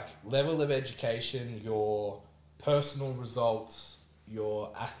your like level of education, your personal results,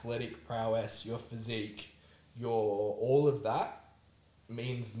 your athletic prowess, your physique, your all of that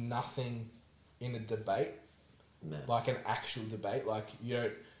means nothing in a debate. No. Like an actual debate. Like, you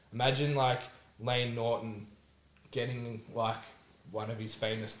don't imagine like Lane Norton getting like one of his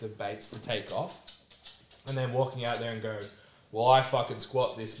famous debates to take off and then walking out there and go, well, I fucking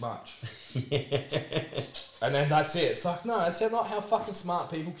squat this much. And then that's it. It's like, no, that's not how fucking smart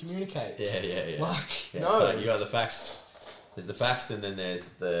people communicate. Yeah. Like, no. So you got the facts. There's the facts, and then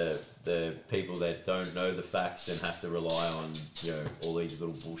there's the people that don't know the facts and have to rely on, you know, all these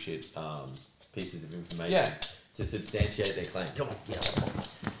little bullshit pieces of information to substantiate their claim. Come on, get up.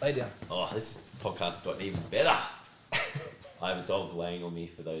 Lay down. Oh, this podcast's gotten even better. I have a dog laying on me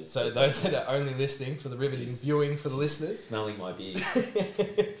for those. So those that are only listening for the riveting viewing for the listeners. Smelling my beard.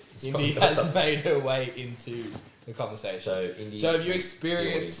 Indy has made her way into the conversation. So have you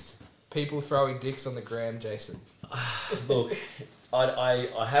experienced people throwing dicks on the gram, Jason? Look,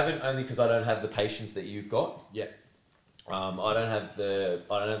 I haven't, only because I don't have the patience that you've got. Yeah. I don't have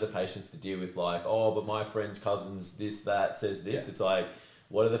the patience to deal with like, oh, but my friend's cousin's this, that, says this. Yeah. It's like,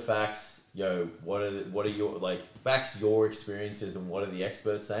 what are the facts? What are your like facts, your experiences, and what are the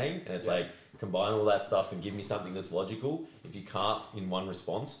experts saying? And it's like, combine all that stuff and give me something that's logical. If you can't in one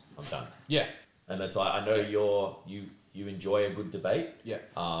response, I'm done. Yeah. And it's like, I know you enjoy a good debate. Yeah.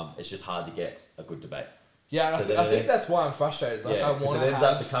 It's just hard to get a good debate. Yeah, and I think that's why I'm frustrated. It's like, I want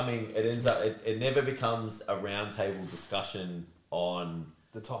to it never becomes a round table discussion on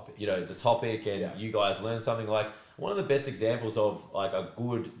the topic. You know, the topic, and you guys learn something. Like, one of the best examples of like a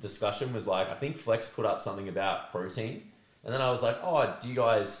good discussion was like, I think Flex put up something about protein, and then I was like, oh, do you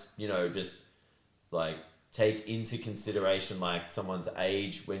guys, you know, just like take into consideration like someone's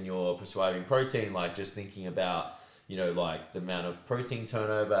age when you're prescribing protein, like just thinking about, you know, like the amount of protein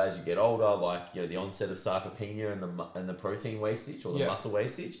turnover as you get older, like, you know, the onset of sarcopenia and the protein wastage or the muscle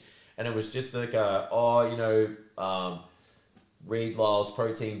wastage. and it was just like, read Lyle's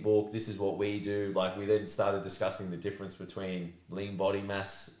protein book. This is what we do. Like, we then started discussing the difference between lean body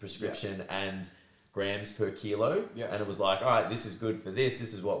mass prescription and grams per kilo. Yeah. And it was like, all right, this is good for this.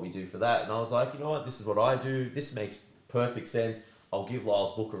 This is what we do for that. And I was like, you know what? This is what I do. This makes perfect sense. I'll give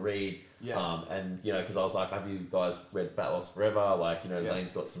Lyle's book a read. Yeah. And, because I was like, have you guys read Fat Loss Forever? Like,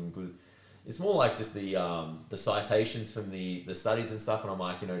 Lane's got some good... It's more like just the citations from the studies and stuff. And I'm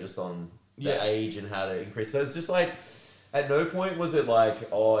like, just on the age and how to increase. So it's just like... At no point was it like,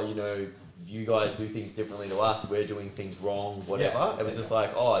 you guys do things differently to us, we're doing things wrong, whatever. Yeah. It was just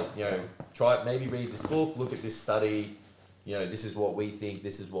like, try, maybe read this book, look at this study, this is what we think,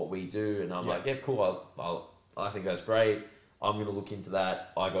 this is what we do. And I'm like, yeah, cool, I think that's great. I'm going to look into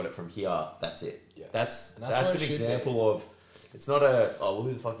that. I got it from here. That's it. Yeah. That's an example of, it's not well,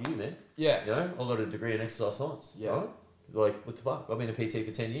 who the fuck are you, man? Yeah. I got a degree in exercise science. Yeah. Right? Like, what the fuck? I've been a PT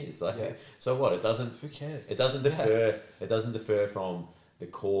for 10 years. Like, so what? It doesn't. Who cares? It doesn't defer. It doesn't defer from the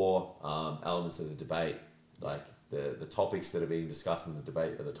core elements of the debate. Like the topics that are being discussed in the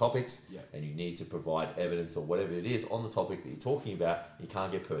debate are the topics, and you need to provide evidence or whatever it is on the topic that you're talking about. You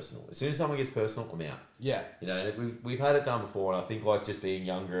can't get personal. As soon as someone gets personal, I'm out. Yeah. And we've had it done before, and I think like just being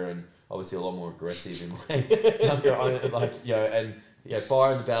younger and obviously a lot more aggressive in like younger,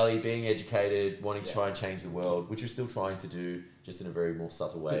 fire in the belly, being educated, wanting to try and change the world, which we're still trying to do, just in a very more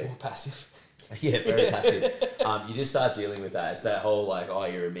subtle way. Bit more passive. Yeah, very passive. You just start dealing with that. It's that whole like, oh,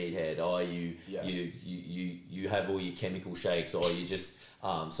 you're a meathead. Oh, you have all your chemical shakes. Or you just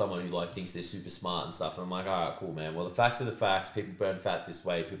someone who like thinks they're super smart and stuff. And I'm like, all right, cool, man. Well, the facts are the facts. People burn fat this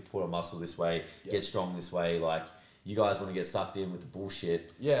way. People put on muscle this way. Get strong this way. Like, you guys want to get sucked in with the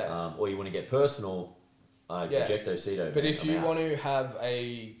bullshit. Yeah. Or you want to get personal. Ejecto-ceto. But if you want to have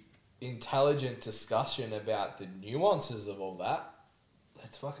a intelligent discussion about the nuances of all that,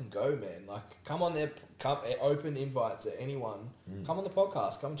 let's fucking go, man. Like, come on there, open invite to anyone. Come on the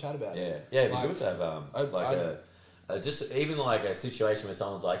podcast, come and chat about it. Yeah, it'd be good to have just even like a situation where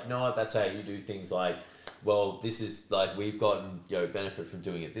someone's like, you know what, that's how you do things. Like, well, this is like, we've gotten benefit from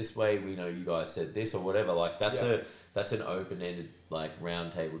doing it this way. We know you guys said this or whatever. Like, that's an open-ended like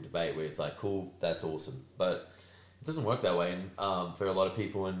round table debate where it's like, cool, that's awesome. But it doesn't work that way for a lot of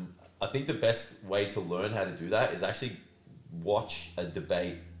people. And I think the best way to learn how to do that is actually watch a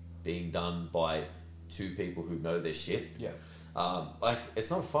debate being done by two people who know their shit. Yeah. Like,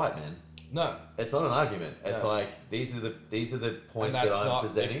 it's not a fight, man. No, it's not an argument. It's like these are the points that I'm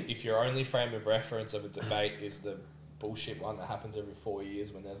presenting. If your only frame of reference of a debate is the bullshit one that happens every 4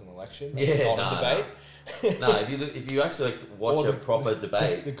 years when there's an election, that's not a debate. No, if you actually watch a proper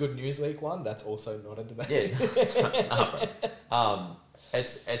debate, the Good News Week one, that's also not a debate. Yeah, bro.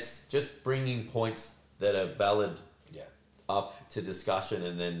 It's just bringing points that are valid up to discussion,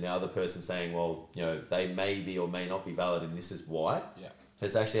 and then the other person saying, well, they may be or may not be valid, and this is why. Yeah.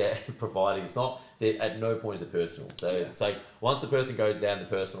 It's actually providing. It's not. At no point is it personal. So it's like once the person goes down the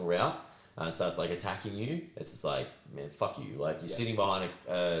personal route and starts like attacking you, it's just like, man, fuck you. Like, you're sitting behind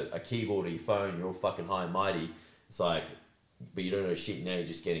a keyboard or your phone, you're all fucking high and mighty. It's like, but you don't know shit. Now you're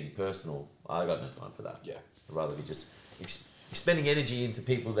just getting personal. I got no time for that. Yeah, I'd rather be just expending energy into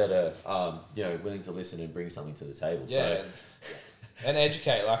people that are willing to listen and bring something to the table. Yeah. And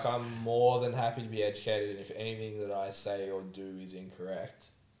educate. Like, I'm more than happy to be educated, and if anything that I say or do is incorrect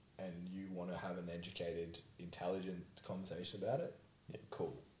and you want to have an educated, intelligent conversation about it,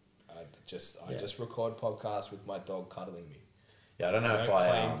 cool. I just record podcasts with my dog cuddling me. Yeah, I don't know if I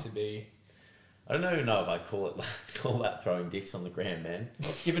claim to be. I don't even know if I call that throwing dicks on the gram, man.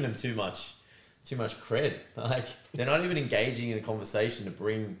 I'm giving them too much cred. Like, they're not even engaging in a conversation to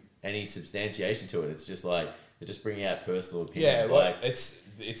bring any substantiation to it. It's just like, they're just bringing out personal opinions. Yeah, like it's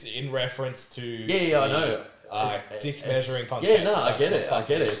in reference to I know. Dick measuring contest. Yeah, no, I get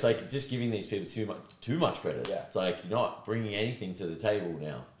it. It's like just giving these people too much credit. Yeah. It's like, you're not bringing anything to the table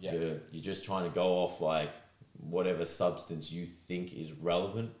now. Yeah. You're just trying to go off like whatever substance you think is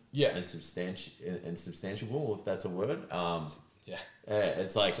relevant. Yeah. And substantiable, if that's a word.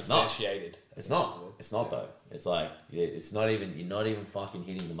 It's like substantiated. It's not though. It's like it's not even. You're not even fucking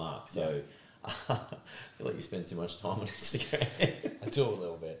hitting the mark. So. I feel like you spend too much time on Instagram. I do a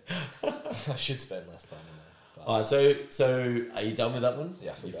little bit. I should spend less time on that. Alright, so are you done with that one?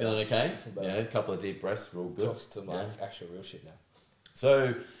 Yeah, you feeling okay? Yeah, a couple of deep breaths, we're all good. Talks to my actual real shit now.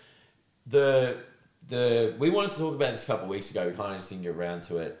 So we wanted to talk about this a couple of weeks ago. We kind of just didn't get around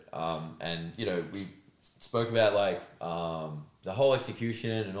to it, and we spoke about like the whole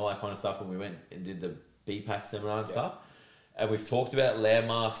execution and all that kind of stuff when we went and did the BPAC seminar and stuff. And we've talked about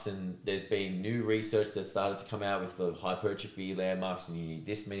landmarks, and there's been new research that started to come out with the hypertrophy landmarks, and you need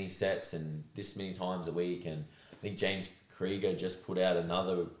this many sets and this many times a week. And I think James Krieger just put out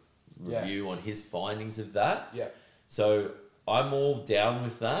another review on his findings of that. Yeah. So I'm all down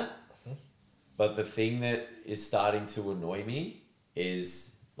with that. But the thing that is starting to annoy me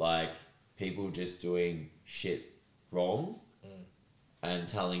is like people just doing shit wrong and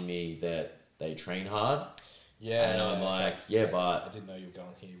telling me that they train hard. Yeah. And I'm like, but I didn't know you were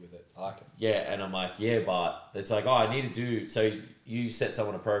going here with it. I like it. yeah, and I'm like, but it's like, I need to do, so you set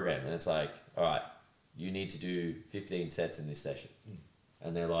someone a program and it's like, all right, you need to do 15 sets in this session.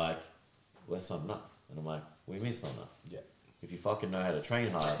 And they're like, well, that's not enough. And I'm like, what do you mean it's not enough? Yeah. If you fucking know how to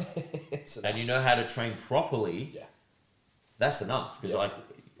train hard It's and you know how to train properly, that's enough. Because like,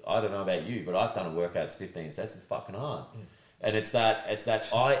 I don't know about you, but I've done a workout that's 15 sets. It's fucking hard. And it's that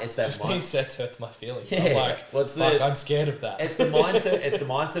 15 sets hurts my feelings. Yeah. I'm like, Well, I'm scared of that. It's the mindset. It's the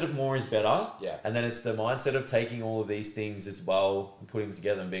mindset of more is better. Yeah. And then it's the mindset of taking all of these things as well and putting them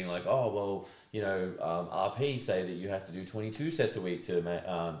together and being like, oh well, you know, RP say that you have to do 22 sets a week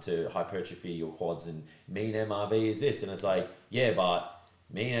to hypertrophy your quads, and mean MRV is this, and it's like, yeah, but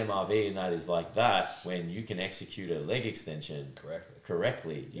mean MRV and that is like that when you can execute a leg extension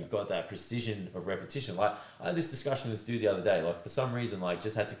correctly. You've got that precision of repetition. Like I had this discussion with this dude the other day, like for some reason, like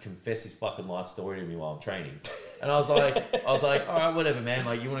just had to confess his fucking life story to me while I'm training. And I was like, all right, whatever, man.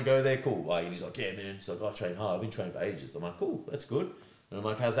 Like, you want to go there? Cool. Like, and he's like, yeah, man. He's like, I train hard. I've been training for ages. I'm like, cool, that's good. And I'm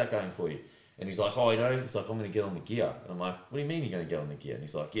like, how's that going for you? And he's like, oh, you know, he's like, I'm going to get on the gear. And I'm like, what do you mean you're going to get on the gear? And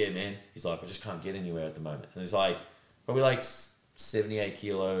he's like, yeah, man. He's like, I just can't get anywhere at the moment. And it's like, probably like 78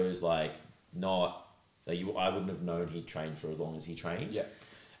 kilos, like not, like I wouldn't have known he'd trained for as long as he trained. Yeah.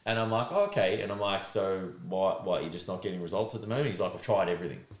 And I'm like, oh, okay. And I'm like, so what, you're just not getting results at the moment? He's like, I've tried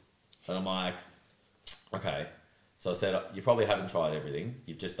everything. And I'm like, okay. So I said, you probably haven't tried everything.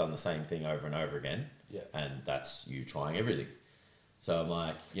 You've just done the same thing over and over again. Yeah. And that's you trying everything. So I'm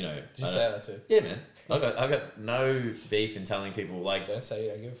like, you know. Did you say that too? Yeah, man. I got no beef in telling people, like, don't say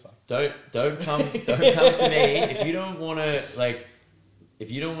you don't give a fuck. Don't come to me if you don't want to, like,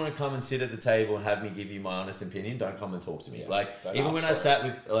 if you don't want to come and sit at the table and have me give you my honest opinion, don't come and talk to me. Yeah, like, even when I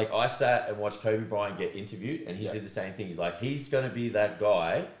sat and watched Kobe Bryant get interviewed, and he did the same thing. He's like, he's going to be that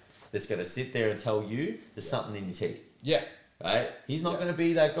guy that's going to sit there and tell you there's something in your teeth. Yeah. Right? He's not going to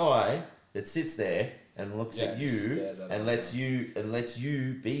be that guy that sits there and looks at you and lets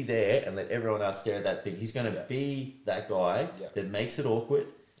you be there and let everyone else stare at that thing. He's going to be that guy that makes it awkward.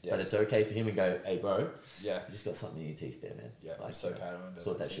 Yeah. But it's okay for him and go, hey, bro, you just got something in your teeth there, man. Yeah, like, I'm so proud of him.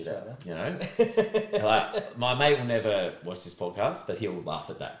 Sort that shit out, you know? And like, my mate will never watch this podcast, but he'll laugh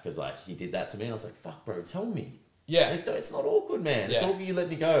at that because like he did that to me and I was like, fuck, bro, tell me. Yeah. Like, it's not awkward, man. It's all you let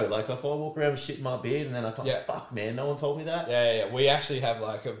me go. Like, if I walk around with shit in my beard and then I can't, fuck, man, no one told me that. Yeah. We actually have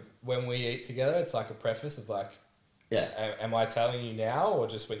like when we eat together, it's like a preface of like, am I telling you now or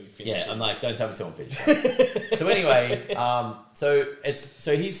just when you finish? Yeah, I'm like, don't tell me till I'm finished. So anyway, so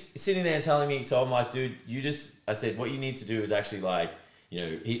he's sitting there and telling me, so I'm like, dude, I said, what you need to do is actually like, you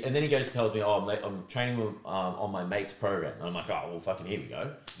know, and then he goes and tells me, oh, I'm training with, on my mate's program. And I'm like, oh, well, fucking here we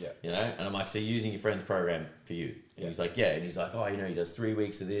go. Yeah. You know, and I'm like, so you're using your friend's program for you? And he's like, yeah. And he's like, oh, you know, he does 3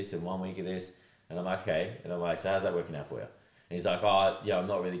 weeks of this and 1 week of this. And I'm like, okay. And I'm like, so how's that working out for you? And he's like, oh, yeah, I'm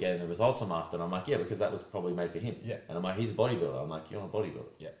not really getting the results I'm after. And I'm like, yeah, because that was probably made for him. Yeah. And I'm like, he's a bodybuilder. I'm like, you're not a bodybuilder.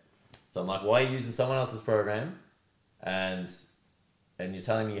 Yeah. So I'm like, why are you using someone else's program and you're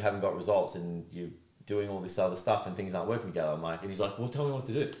telling me you haven't got results and you're doing all this other stuff and things aren't working together? I'm like, and he's like, well, tell me what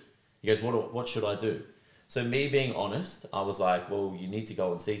to do. He goes, what should I do? So me being honest, I was like, well, you need to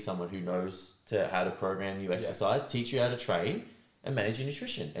go and see someone who knows how to program you exercise, teach you how to train and manage your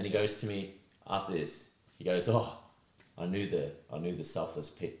nutrition. And he goes to me after this, he goes, oh, I knew the selfless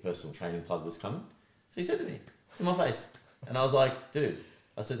personal training plug was coming. So he said to me, to my face. And I was like, dude,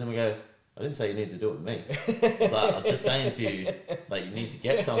 I said to him, I didn't say you need to do it with me. I was just saying to you, like, you need to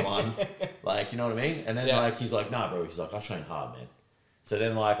get someone, like, you know what I mean? And then like, he's like, nah, bro. He's like, I train hard, man. So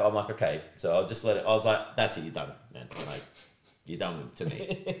then like, I'm like, okay. So I'll just let it, I was like, that's it, you're done, man. Like, you're done to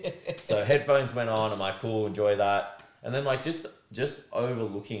me. So headphones went on. I'm like, cool, enjoy that. And then like, just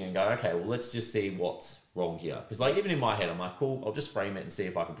overlooking and going, okay, well, let's just see what's wrong here. Because like, even in my head, I'm like, cool, I'll just frame it and see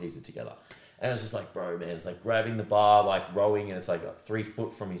if I can piece it together. And it's just like, bro, man, it's like grabbing the bar, like rowing, and it's like 3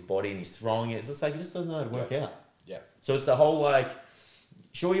 foot from his body and he's throwing it. It's just like, he just doesn't know how to work out. Yeah. So it's the whole like,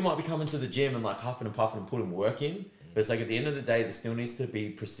 sure, you might be coming to the gym and like huffing and puffing and putting work in, but it's like at the end of the day, there still needs to be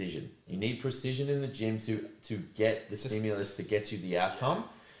precision. You need precision in the gym to get the stimulus to get you the outcome.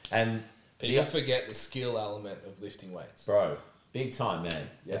 And people forget the skill element of lifting weights. Bro, big time, man.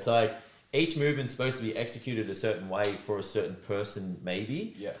 Yeah. It's like, each movement's supposed to be executed a certain way for a certain person,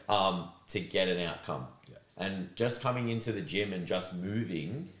 maybe. Yeah. To get an outcome. Yeah. And just coming into the gym and just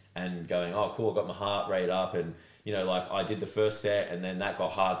moving and going, oh, cool, I got my heart rate up, and like I did the first set and then that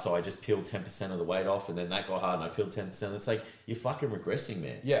got hard, so I just peeled 10% of the weight off, and then that got hard and I peeled 10%. It's like you're fucking regressing,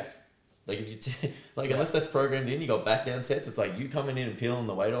 man. Yeah. Like if you unless that's programmed in, you got back down sets. It's like you coming in and peeling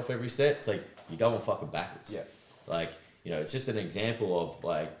the weight off every set. It's like you're going fucking backwards. Yeah. Like it's just an example of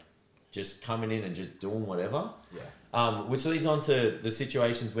like just coming in and just doing whatever. Yeah. Which leads on to the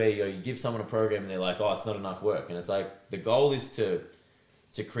situations where you give someone a program and they're like, oh, it's not enough work, and it's like the goal is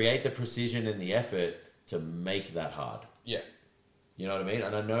to create the precision and the effort to make that hard. Yeah. You know what I mean?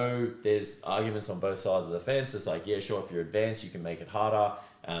 And I know there's arguments on both sides of the fence. It's like, yeah, sure, if you're advanced, you can make it harder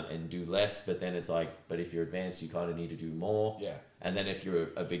and do less. But then it's like, but if you're advanced, you kind of need to do more. Yeah. And then if you're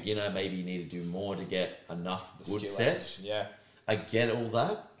a beginner, maybe you need to do more to get enough good sets. Yeah. I get all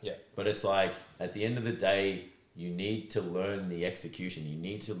that. Yeah. But it's like, at the end of the day, you need to learn the execution. You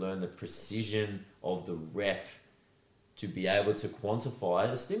need to learn the precision of the rep to be able to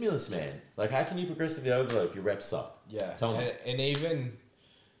quantify the stimulus, man. Like, how can you progressively overload if your reps suck? Yeah. Tell me. And even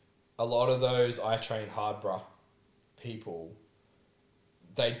a lot of those I train hard, bruh, people,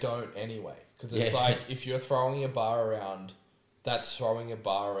 they don't anyway. Because it's like, if you're throwing a bar around, that's throwing a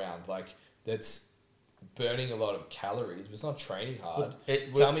bar around. Like, that's burning a lot of calories, but it's not training hard.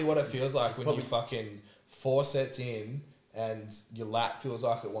 Tell me what it feels like when you fucking 4 sets in and your lat feels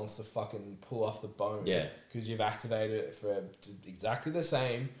like it wants to fucking pull off the bone. Yeah. Because you've activated it for exactly the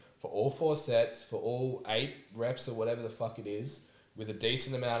same for all 4 sets, for all 8 reps or whatever the fuck it is, with a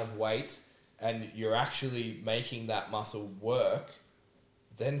decent amount of weight, and you're actually making that muscle work,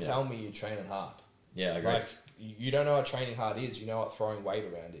 then tell me you're training hard. Yeah, I agree. Like, you don't know what training hard is. You know what throwing weight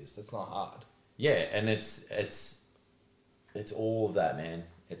around is. That's not hard. Yeah, and it's all of that, man.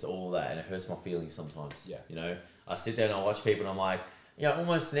 It's all of that, and it hurts my feelings sometimes. Yeah. I sit there and I watch people and I'm like,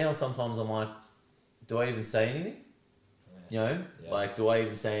 almost now sometimes I'm like, do I even say anything? Like, do I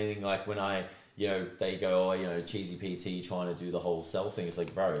even say anything? Like when they go, oh, cheesy PT trying to do the whole cell thing. It's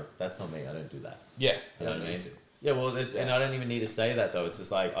like, bro, that's not me. I don't do that. Yeah. You know what I mean? Yeah, well, and I don't even need to say that though. It's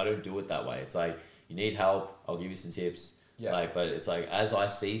just like, I don't do it that way. It's like, you need help, I'll give you some tips. Yeah. Like, but it's like, as I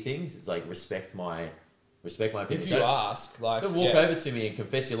see things, it's like, respect my opinion. If you ask, like... Don't walk over to me and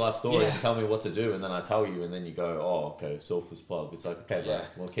confess your life story and Yeah. tell me what to do, and then I tell you, and then you go, oh, okay, selfless plug. It's like, okay, bro, Yeah.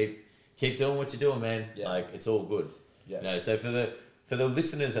 well, keep doing what you're doing, man. Yeah. Like, it's all good. Yeah. So for the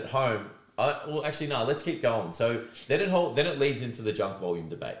listeners at home, let's keep going. So then it leads into the junk volume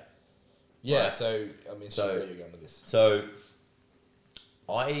debate. Yeah, Right. so, I mean, so where you're going with this. So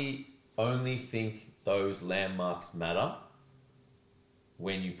I only think those landmarks matter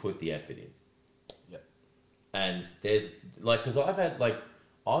when you put the effort in. Yep. And there's because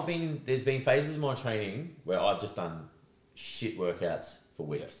there's been phases of my training where I've just done shit workouts for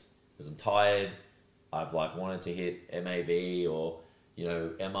weeks because I'm tired. I've wanted to hit MAV or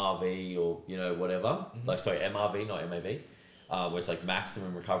MRV or whatever. Mm-hmm. MRV, not MAV, where it's like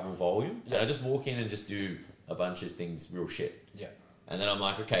maximum recoverable volume. Yeah. And I just walk in and just do a bunch of things real shit. Yeah. And then I'm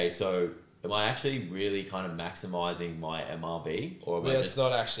like, okay, so am I actually really kind of maximizing my MRV, or am I it's just...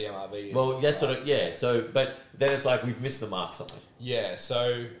 not actually MRV. Well, that's sort of, yeah. So, but then it's like we've missed the mark something. Yeah,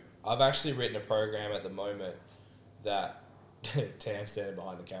 so I've actually written a program at the moment that Tam's standing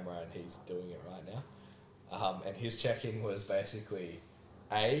behind the camera and he's doing it right now. And his check-in was basically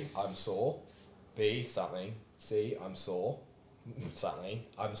A, I'm sore, B, something, C, I'm sore, something,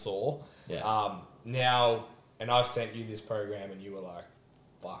 I'm sore. Yeah. Now, and I've sent you this program and you were like,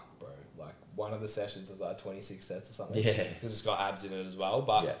 fuck, bro. Like, one of the sessions was like 26 sets or something. Yeah. Because it's got abs in it as well.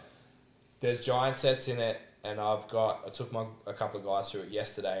 But there's giant sets in it, and I took a couple of guys through it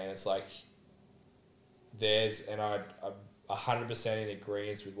yesterday, and it's like, I'm 100% in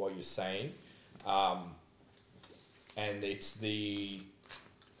agreement with what you're saying. And it's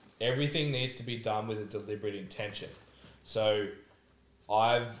everything needs to be done with a deliberate intention. So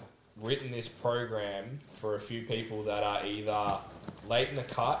I've written this program for a few people that are either late in the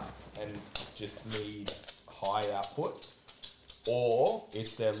cut and just need high output, or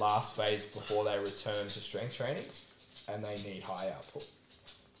it's their last phase before they return to strength training and they need high output.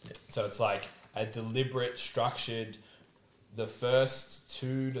 Yeah. So it's like a deliberate, structured, the first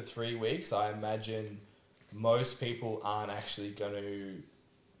 2 to 3 weeks, I imagine most people aren't actually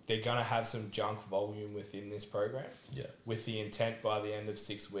they're going to have some junk volume within this program. Yeah. With the intent by the end of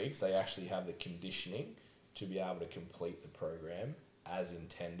 6 weeks, they actually have the conditioning to be able to complete the program as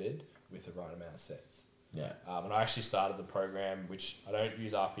intended with the right amount of sets. Yeah. And I actually started the program, which I don't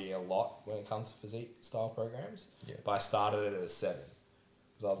use RPE a lot when it comes to physique style programs, but I started it at a 7.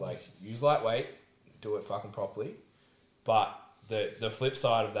 because I was like, use lightweight, do it fucking properly. But the flip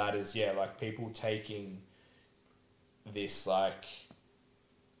side of that is, yeah, like people taking this like,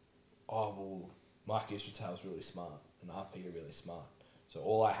 oh, well, Mike Israel's really smart and RP are really smart. So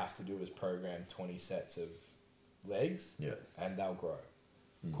all I have to do is program 20 sets of legs and they'll grow.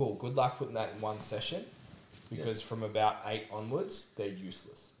 Cool. Good luck putting that in one session because from about 8 onwards, they're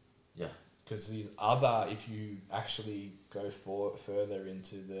useless. Yeah. Because if you actually go further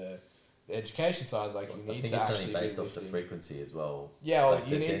into the education side, it's like you need to actually I think it's only based off the frequency as well. Yeah, well, like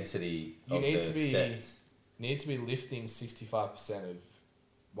the density of the sets. You need to be lifting 65% of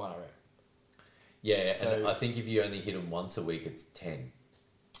 1 RM. Yeah, So, and I think if you only hit them once a week, it's 10.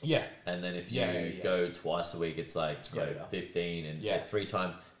 Yeah. And then if you go twice a week, it's like 15. And 3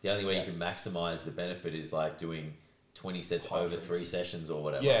 times. The only way you can maximize the benefit is like doing 20 sets over 3 sessions or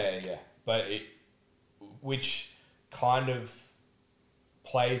whatever. Yeah. But which kind of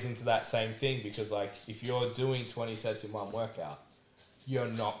plays into that same thing because like if you're doing 20 sets in one workout, you're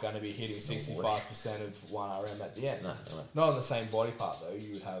not going to be hitting 65% of 1 RM at the end. No. Not on the same body part though.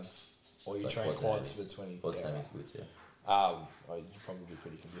 You would have, or you train quads for 20. Quads right. glutes, yeah. Well, you're probably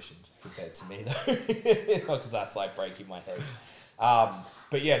pretty conditioned compared to me though, because that's like breaking my head.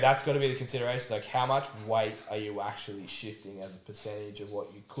 But yeah, that's got to be the consideration. Like, how much weight are you actually shifting as a percentage of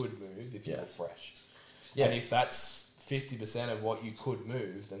what you could move if you were fresh? Yeah. And if that's 50% of what you could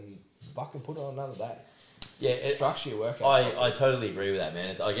move, then fucking put it on another day. Yeah, structure your workout. I totally agree with that,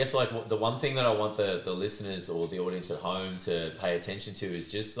 man. I guess like the one thing that I want the listeners or the audience at home to pay attention to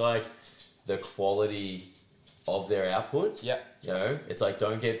is just like the quality of their output. Yeah. You know, it's like,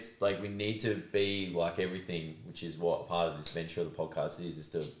 don't get, like, we need to be like everything, which is what part of this venture of the podcast is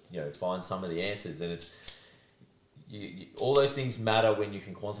to, you know, find some of the answers. And it's, you all those things matter when you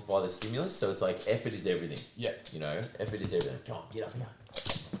can quantify the stimulus. So it's like, effort is everything. Yeah. You know, effort is everything. Come on, get up now.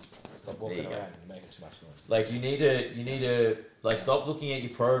 Stop walking around and making too much noise. Like, you need to, like, stop looking at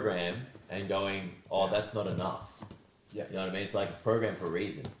your program and going, oh, that's not enough. Yeah. You know what I mean? It's like, it's programmed for a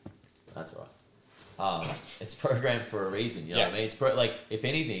reason. That's right. It's programmed for a reason, you know what I mean? It's like, if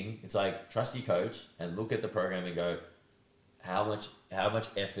anything, it's like, trust your coach and look at the program and go, how much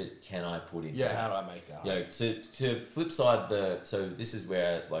effort can I put into it? How do I make that? You know, so to flip side so this is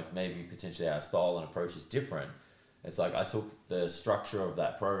where like maybe potentially our style and approach is different. It's like I took the structure of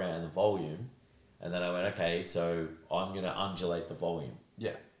that program and the volume, and then I went, okay, so I'm going to undulate the volume.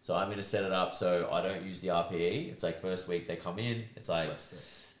 Yeah. So I'm going to set it up so I don't use the RPE. It's like first week they come in, it's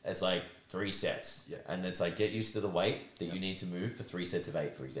like 3 sets. Yeah. And it's like, get used to the weight that you need to move for 3 sets of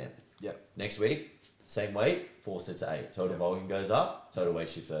 8, for example. Yep. Next week, same weight, 4 sets of 8. Total volume goes up, total weight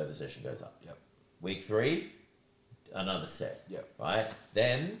shift over the session goes up. Yep. Week 3, another set. Yep. Right?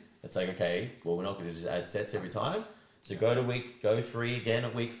 Then it's like, okay, well, we're not going to just add sets every time. So go 3 again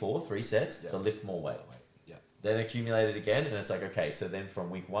at week 4, 3 sets to lift more weight. Then accumulate it again, and it's like, okay, so then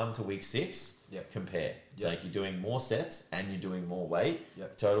from week 1 to week 6, compare. It's like you're doing more sets and you're doing more weight.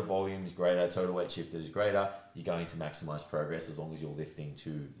 Total volume is greater, total weight shifted is greater. You're going to maximize progress as long as you're lifting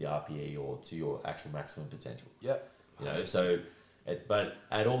to the RPE or to your actual maximum potential. You know, so, but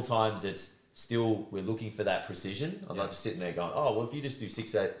at all times, it's still, we're looking for that precision. I'm not just sitting there going, oh, well, if you just do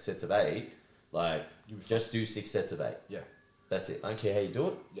 6 sets of 8, like, just do 6 sets of 8. That's it. I don't care how you do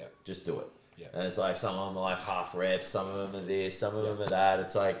it. Just do it. And it's like, some of them are like half reps, some of them are this, some of them are that.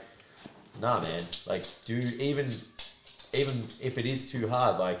 It's like, nah, man. Like, do even if it is too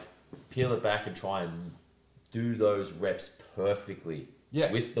hard, like, peel it back and try and do those reps perfectly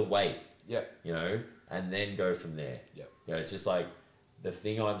with the weight. You know, and then go from there. You know, it's just like the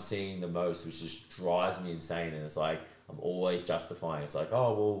thing I'm seeing the most, which just drives me insane. And it's like, I'm always justifying. It's like,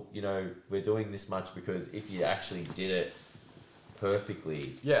 oh, well, you know, we're doing this much because if you actually did it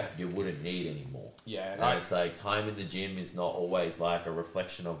perfectly, you wouldn't need any more. And it's like, time in the gym is not always like a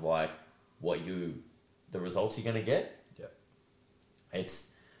reflection of like the results you're going to get.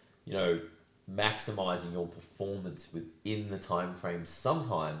 It's, you know, maximizing your performance within the time frame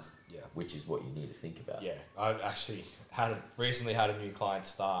sometimes, which is what you need to think about. I actually recently had a new client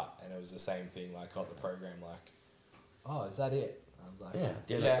start, and it was the same thing. Like, got the program, like, oh, is that it? I was like,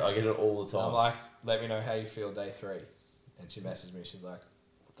 I get it all the time. I'm like, let me know how you feel day 3. And she messaged me, she's like,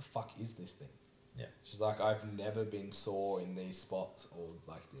 what the fuck is this thing? She's like, I've never been sore in these spots or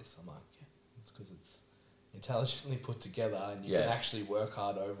like this. I'm like, it's because it's intelligently put together and you can actually work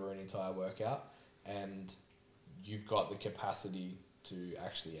hard over an entire workout and you've got the capacity to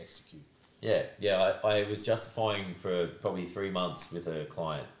actually execute. I was justifying for probably 3 months with a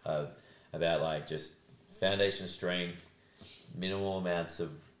client about like just foundation strength, minimal amounts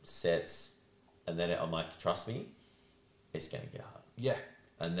of sets, and then I'm like, trust me, it's going to get hard.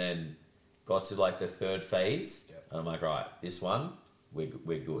 and then got to like the third phase. Yep. And I'm like, right, this one, we're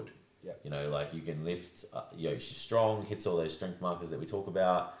good. Yep. You know, like you can lift, she's strong, hits all those strength markers that we talk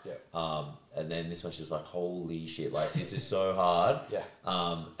about. Yep. And then this one, she was like, holy shit, like this is so hard. Yeah.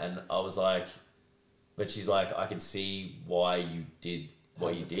 And I was like, but she's like, I can see why you did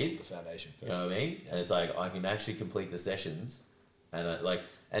what you did. The foundation first. You know what I mean? Yeah. And it's like, I can actually complete the sessions, and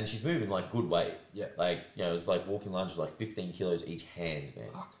and she's moving like good weight. Yeah. Like, you know, it's like walking lunge was like 15 kilos each hand, man.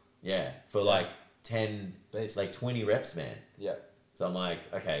 Fuck. Yeah. For like 10, Beast. like 20 reps, man. Yeah. So I'm like,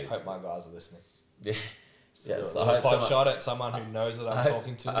 okay. Hope my guys are listening. Yeah. Yeah, So so I hope pot someone, shot at someone who knows that I'm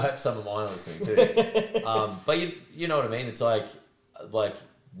talking to. I hope some of mine are listening too. But you know what I mean? It's like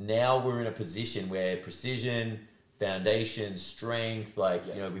now we're in a position where precision, foundation, strength,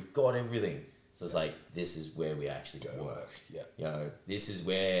 you know, we've got everything. So it's like, this is where we actually Go work. work. Yeah. You know, this is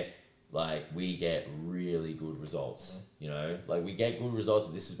where like we get really good results. You know, like we get good results.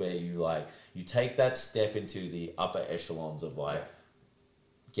 This is where you take that step into the upper echelons of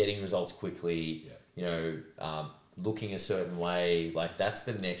getting results quickly. Yeah. You know, looking a certain way. Like that's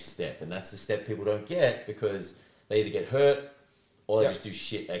the next step, and that's the step people don't get because they either get hurt or they just do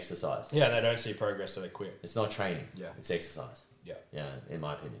shit exercise. Yeah, they don't see progress, so they quit. It's not training. Yeah. It's exercise. Yeah. Yeah, in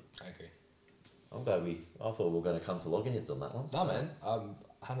my opinion. I agree. I'm glad I thought we were going to come to loggerheads on that one. No, man.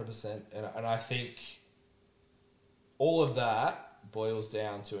 100%. And I think all of that boils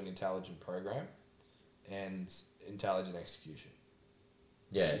down to an intelligent program and intelligent execution.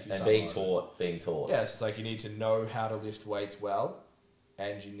 Yeah, If you and being taught. Yeah, it's like you need to know how to lift weights well,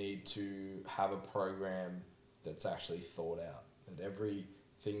 and you need to have a program that's actually thought out. And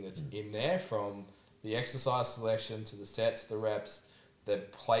everything that's in there, from the exercise selection to the sets, the reps, the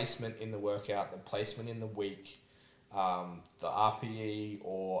placement in the workout, the placement in the week, the RPE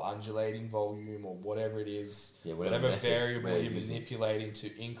or undulating volume or whatever it is, whatever method variable we're you're using. manipulating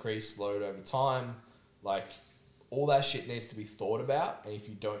to increase load over time, like all that shit needs to be thought about. And if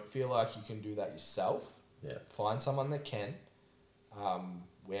you don't feel like you can do that yourself, find someone that can.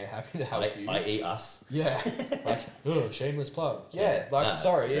 We're happy to help you. i.e. us. Yeah, like shameless plug. Yeah,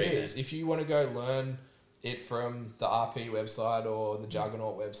 sorry, it is. If you want to go learn it from the RP website or the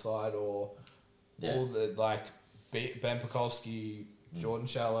Juggernaut website or all the Ben Pekulski, Jordan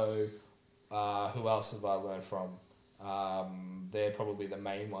Shallow, who else have I learned from? They're probably the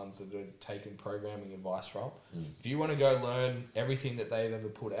main ones that are taking programming advice from. If you want to go learn everything that they've ever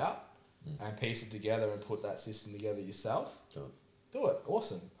put out and piece it together and put that system together yourself, do it.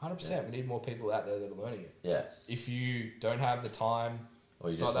 Awesome. 100%. Yeah. We need more people out there that are learning it. Yeah. If you don't have the time, Or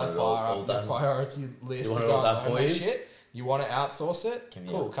you it's just not that want it all far up done. your priority list You to want it go all and done learn for that you? shit, you want to outsource it,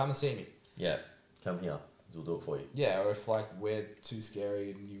 Come come and see me. Yeah. Come here. 'Cause we'll do it for you. Yeah, or if we're too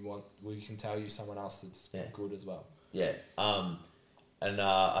scary and we can tell you someone else that's good as well. Yeah. And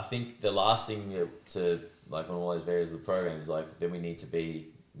I think the last thing to on all those various of the programs, then we need to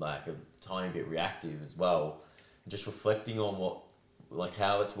be a tiny bit reactive as well, just reflecting on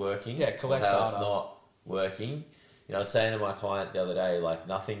how it's working, collect how data. it's not working. You know, I was saying to my client the other day,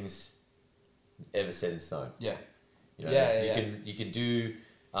 nothing's ever set in stone. Yeah. You know, you can do.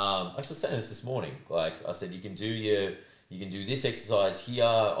 Actually, I was saying this morning. I said, you can do this exercise here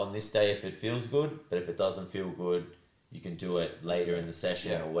on this day if it feels good, but if it doesn't feel good, you can do it later in the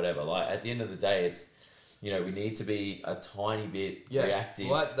session or whatever. At the end of the day, it's, you know, we need to be a tiny bit reactive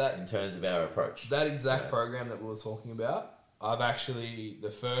in terms of our approach. That exact program that we were talking about, I've actually,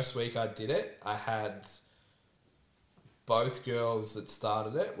 the first week I did it, I had both girls that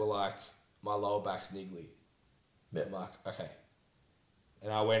started it were like, my lower back's niggly. Yeah. I'm like, okay.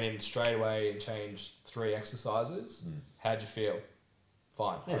 And I went in straight away and changed 3 exercises. How'd you feel?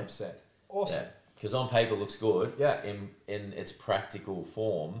 Fine, 100%. Awesome. Because on paper it looks good. Yeah. In its practical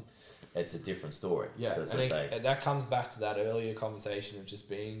form, it's a different story. Yeah, So and that comes back to that earlier conversation of just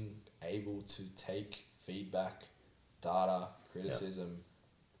being able to take feedback, data, criticism,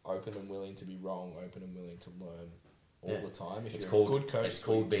 open and willing to be wrong, open and willing to learn all the time. If you're a good coach, it's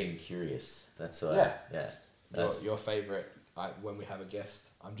called being curious. That's your favorite. When we have a guest,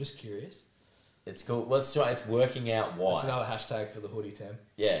 I'm just curious. It's cool. Well, it's working out why. That's another hashtag for the hoodie, Tim.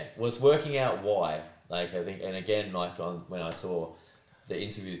 Yeah, well, it's working out why. I think, and again, when I saw the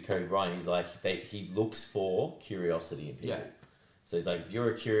interview with Kobe Bryant, he's like, he looks for curiosity in people. Yeah. So he's like, if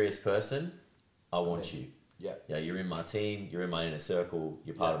you're a curious person, I want you. Yeah. Yeah, you're in my team. You're in my inner circle.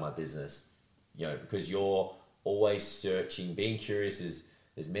 You're part of my business. You know, because you're always searching. Being curious is.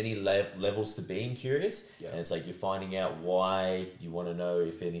 There's many levels to being curious, and it's like you're finding out why, you want to know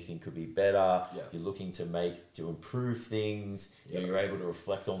if anything could be better. You're looking to improve things. You're able to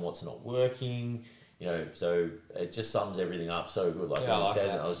reflect on what's not working. you know, so it just sums everything up so good. Like Yeah, I when he like said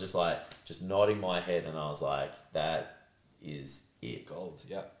that. it, I was just like, just nodding my head, and I was like, that is it. Gold,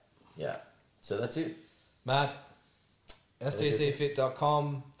 yeah. Yeah. So that's it. Mad.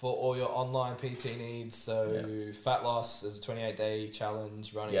 STCfit.com for all your online PT needs. So fat loss is a 28-day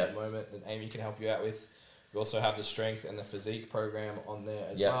challenge running at the moment that Amy can help you out with. We also have the strength and the physique program on there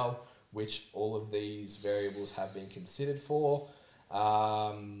as well, which all of these variables have been considered for.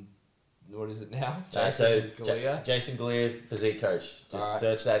 What is it now? Jason Galea. Galea, physique coach. Just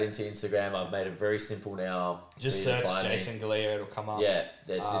search that into Instagram. I've made it very simple now. Just search Jason Galea, it'll come up. Yeah,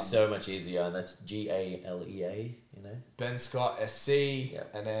 it's just so much easier, and that's GALEA, you know. Ben Scott SC,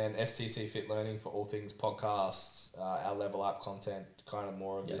 and then STC Fit Learning for all things podcasts, our level up content, kind of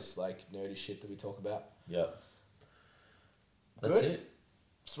more of this like nerdy shit that we talk about. Yep. That's Good. it.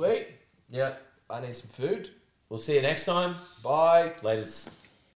 Sweet. Yep. I need some food. We'll see you next time. Bye. Laters.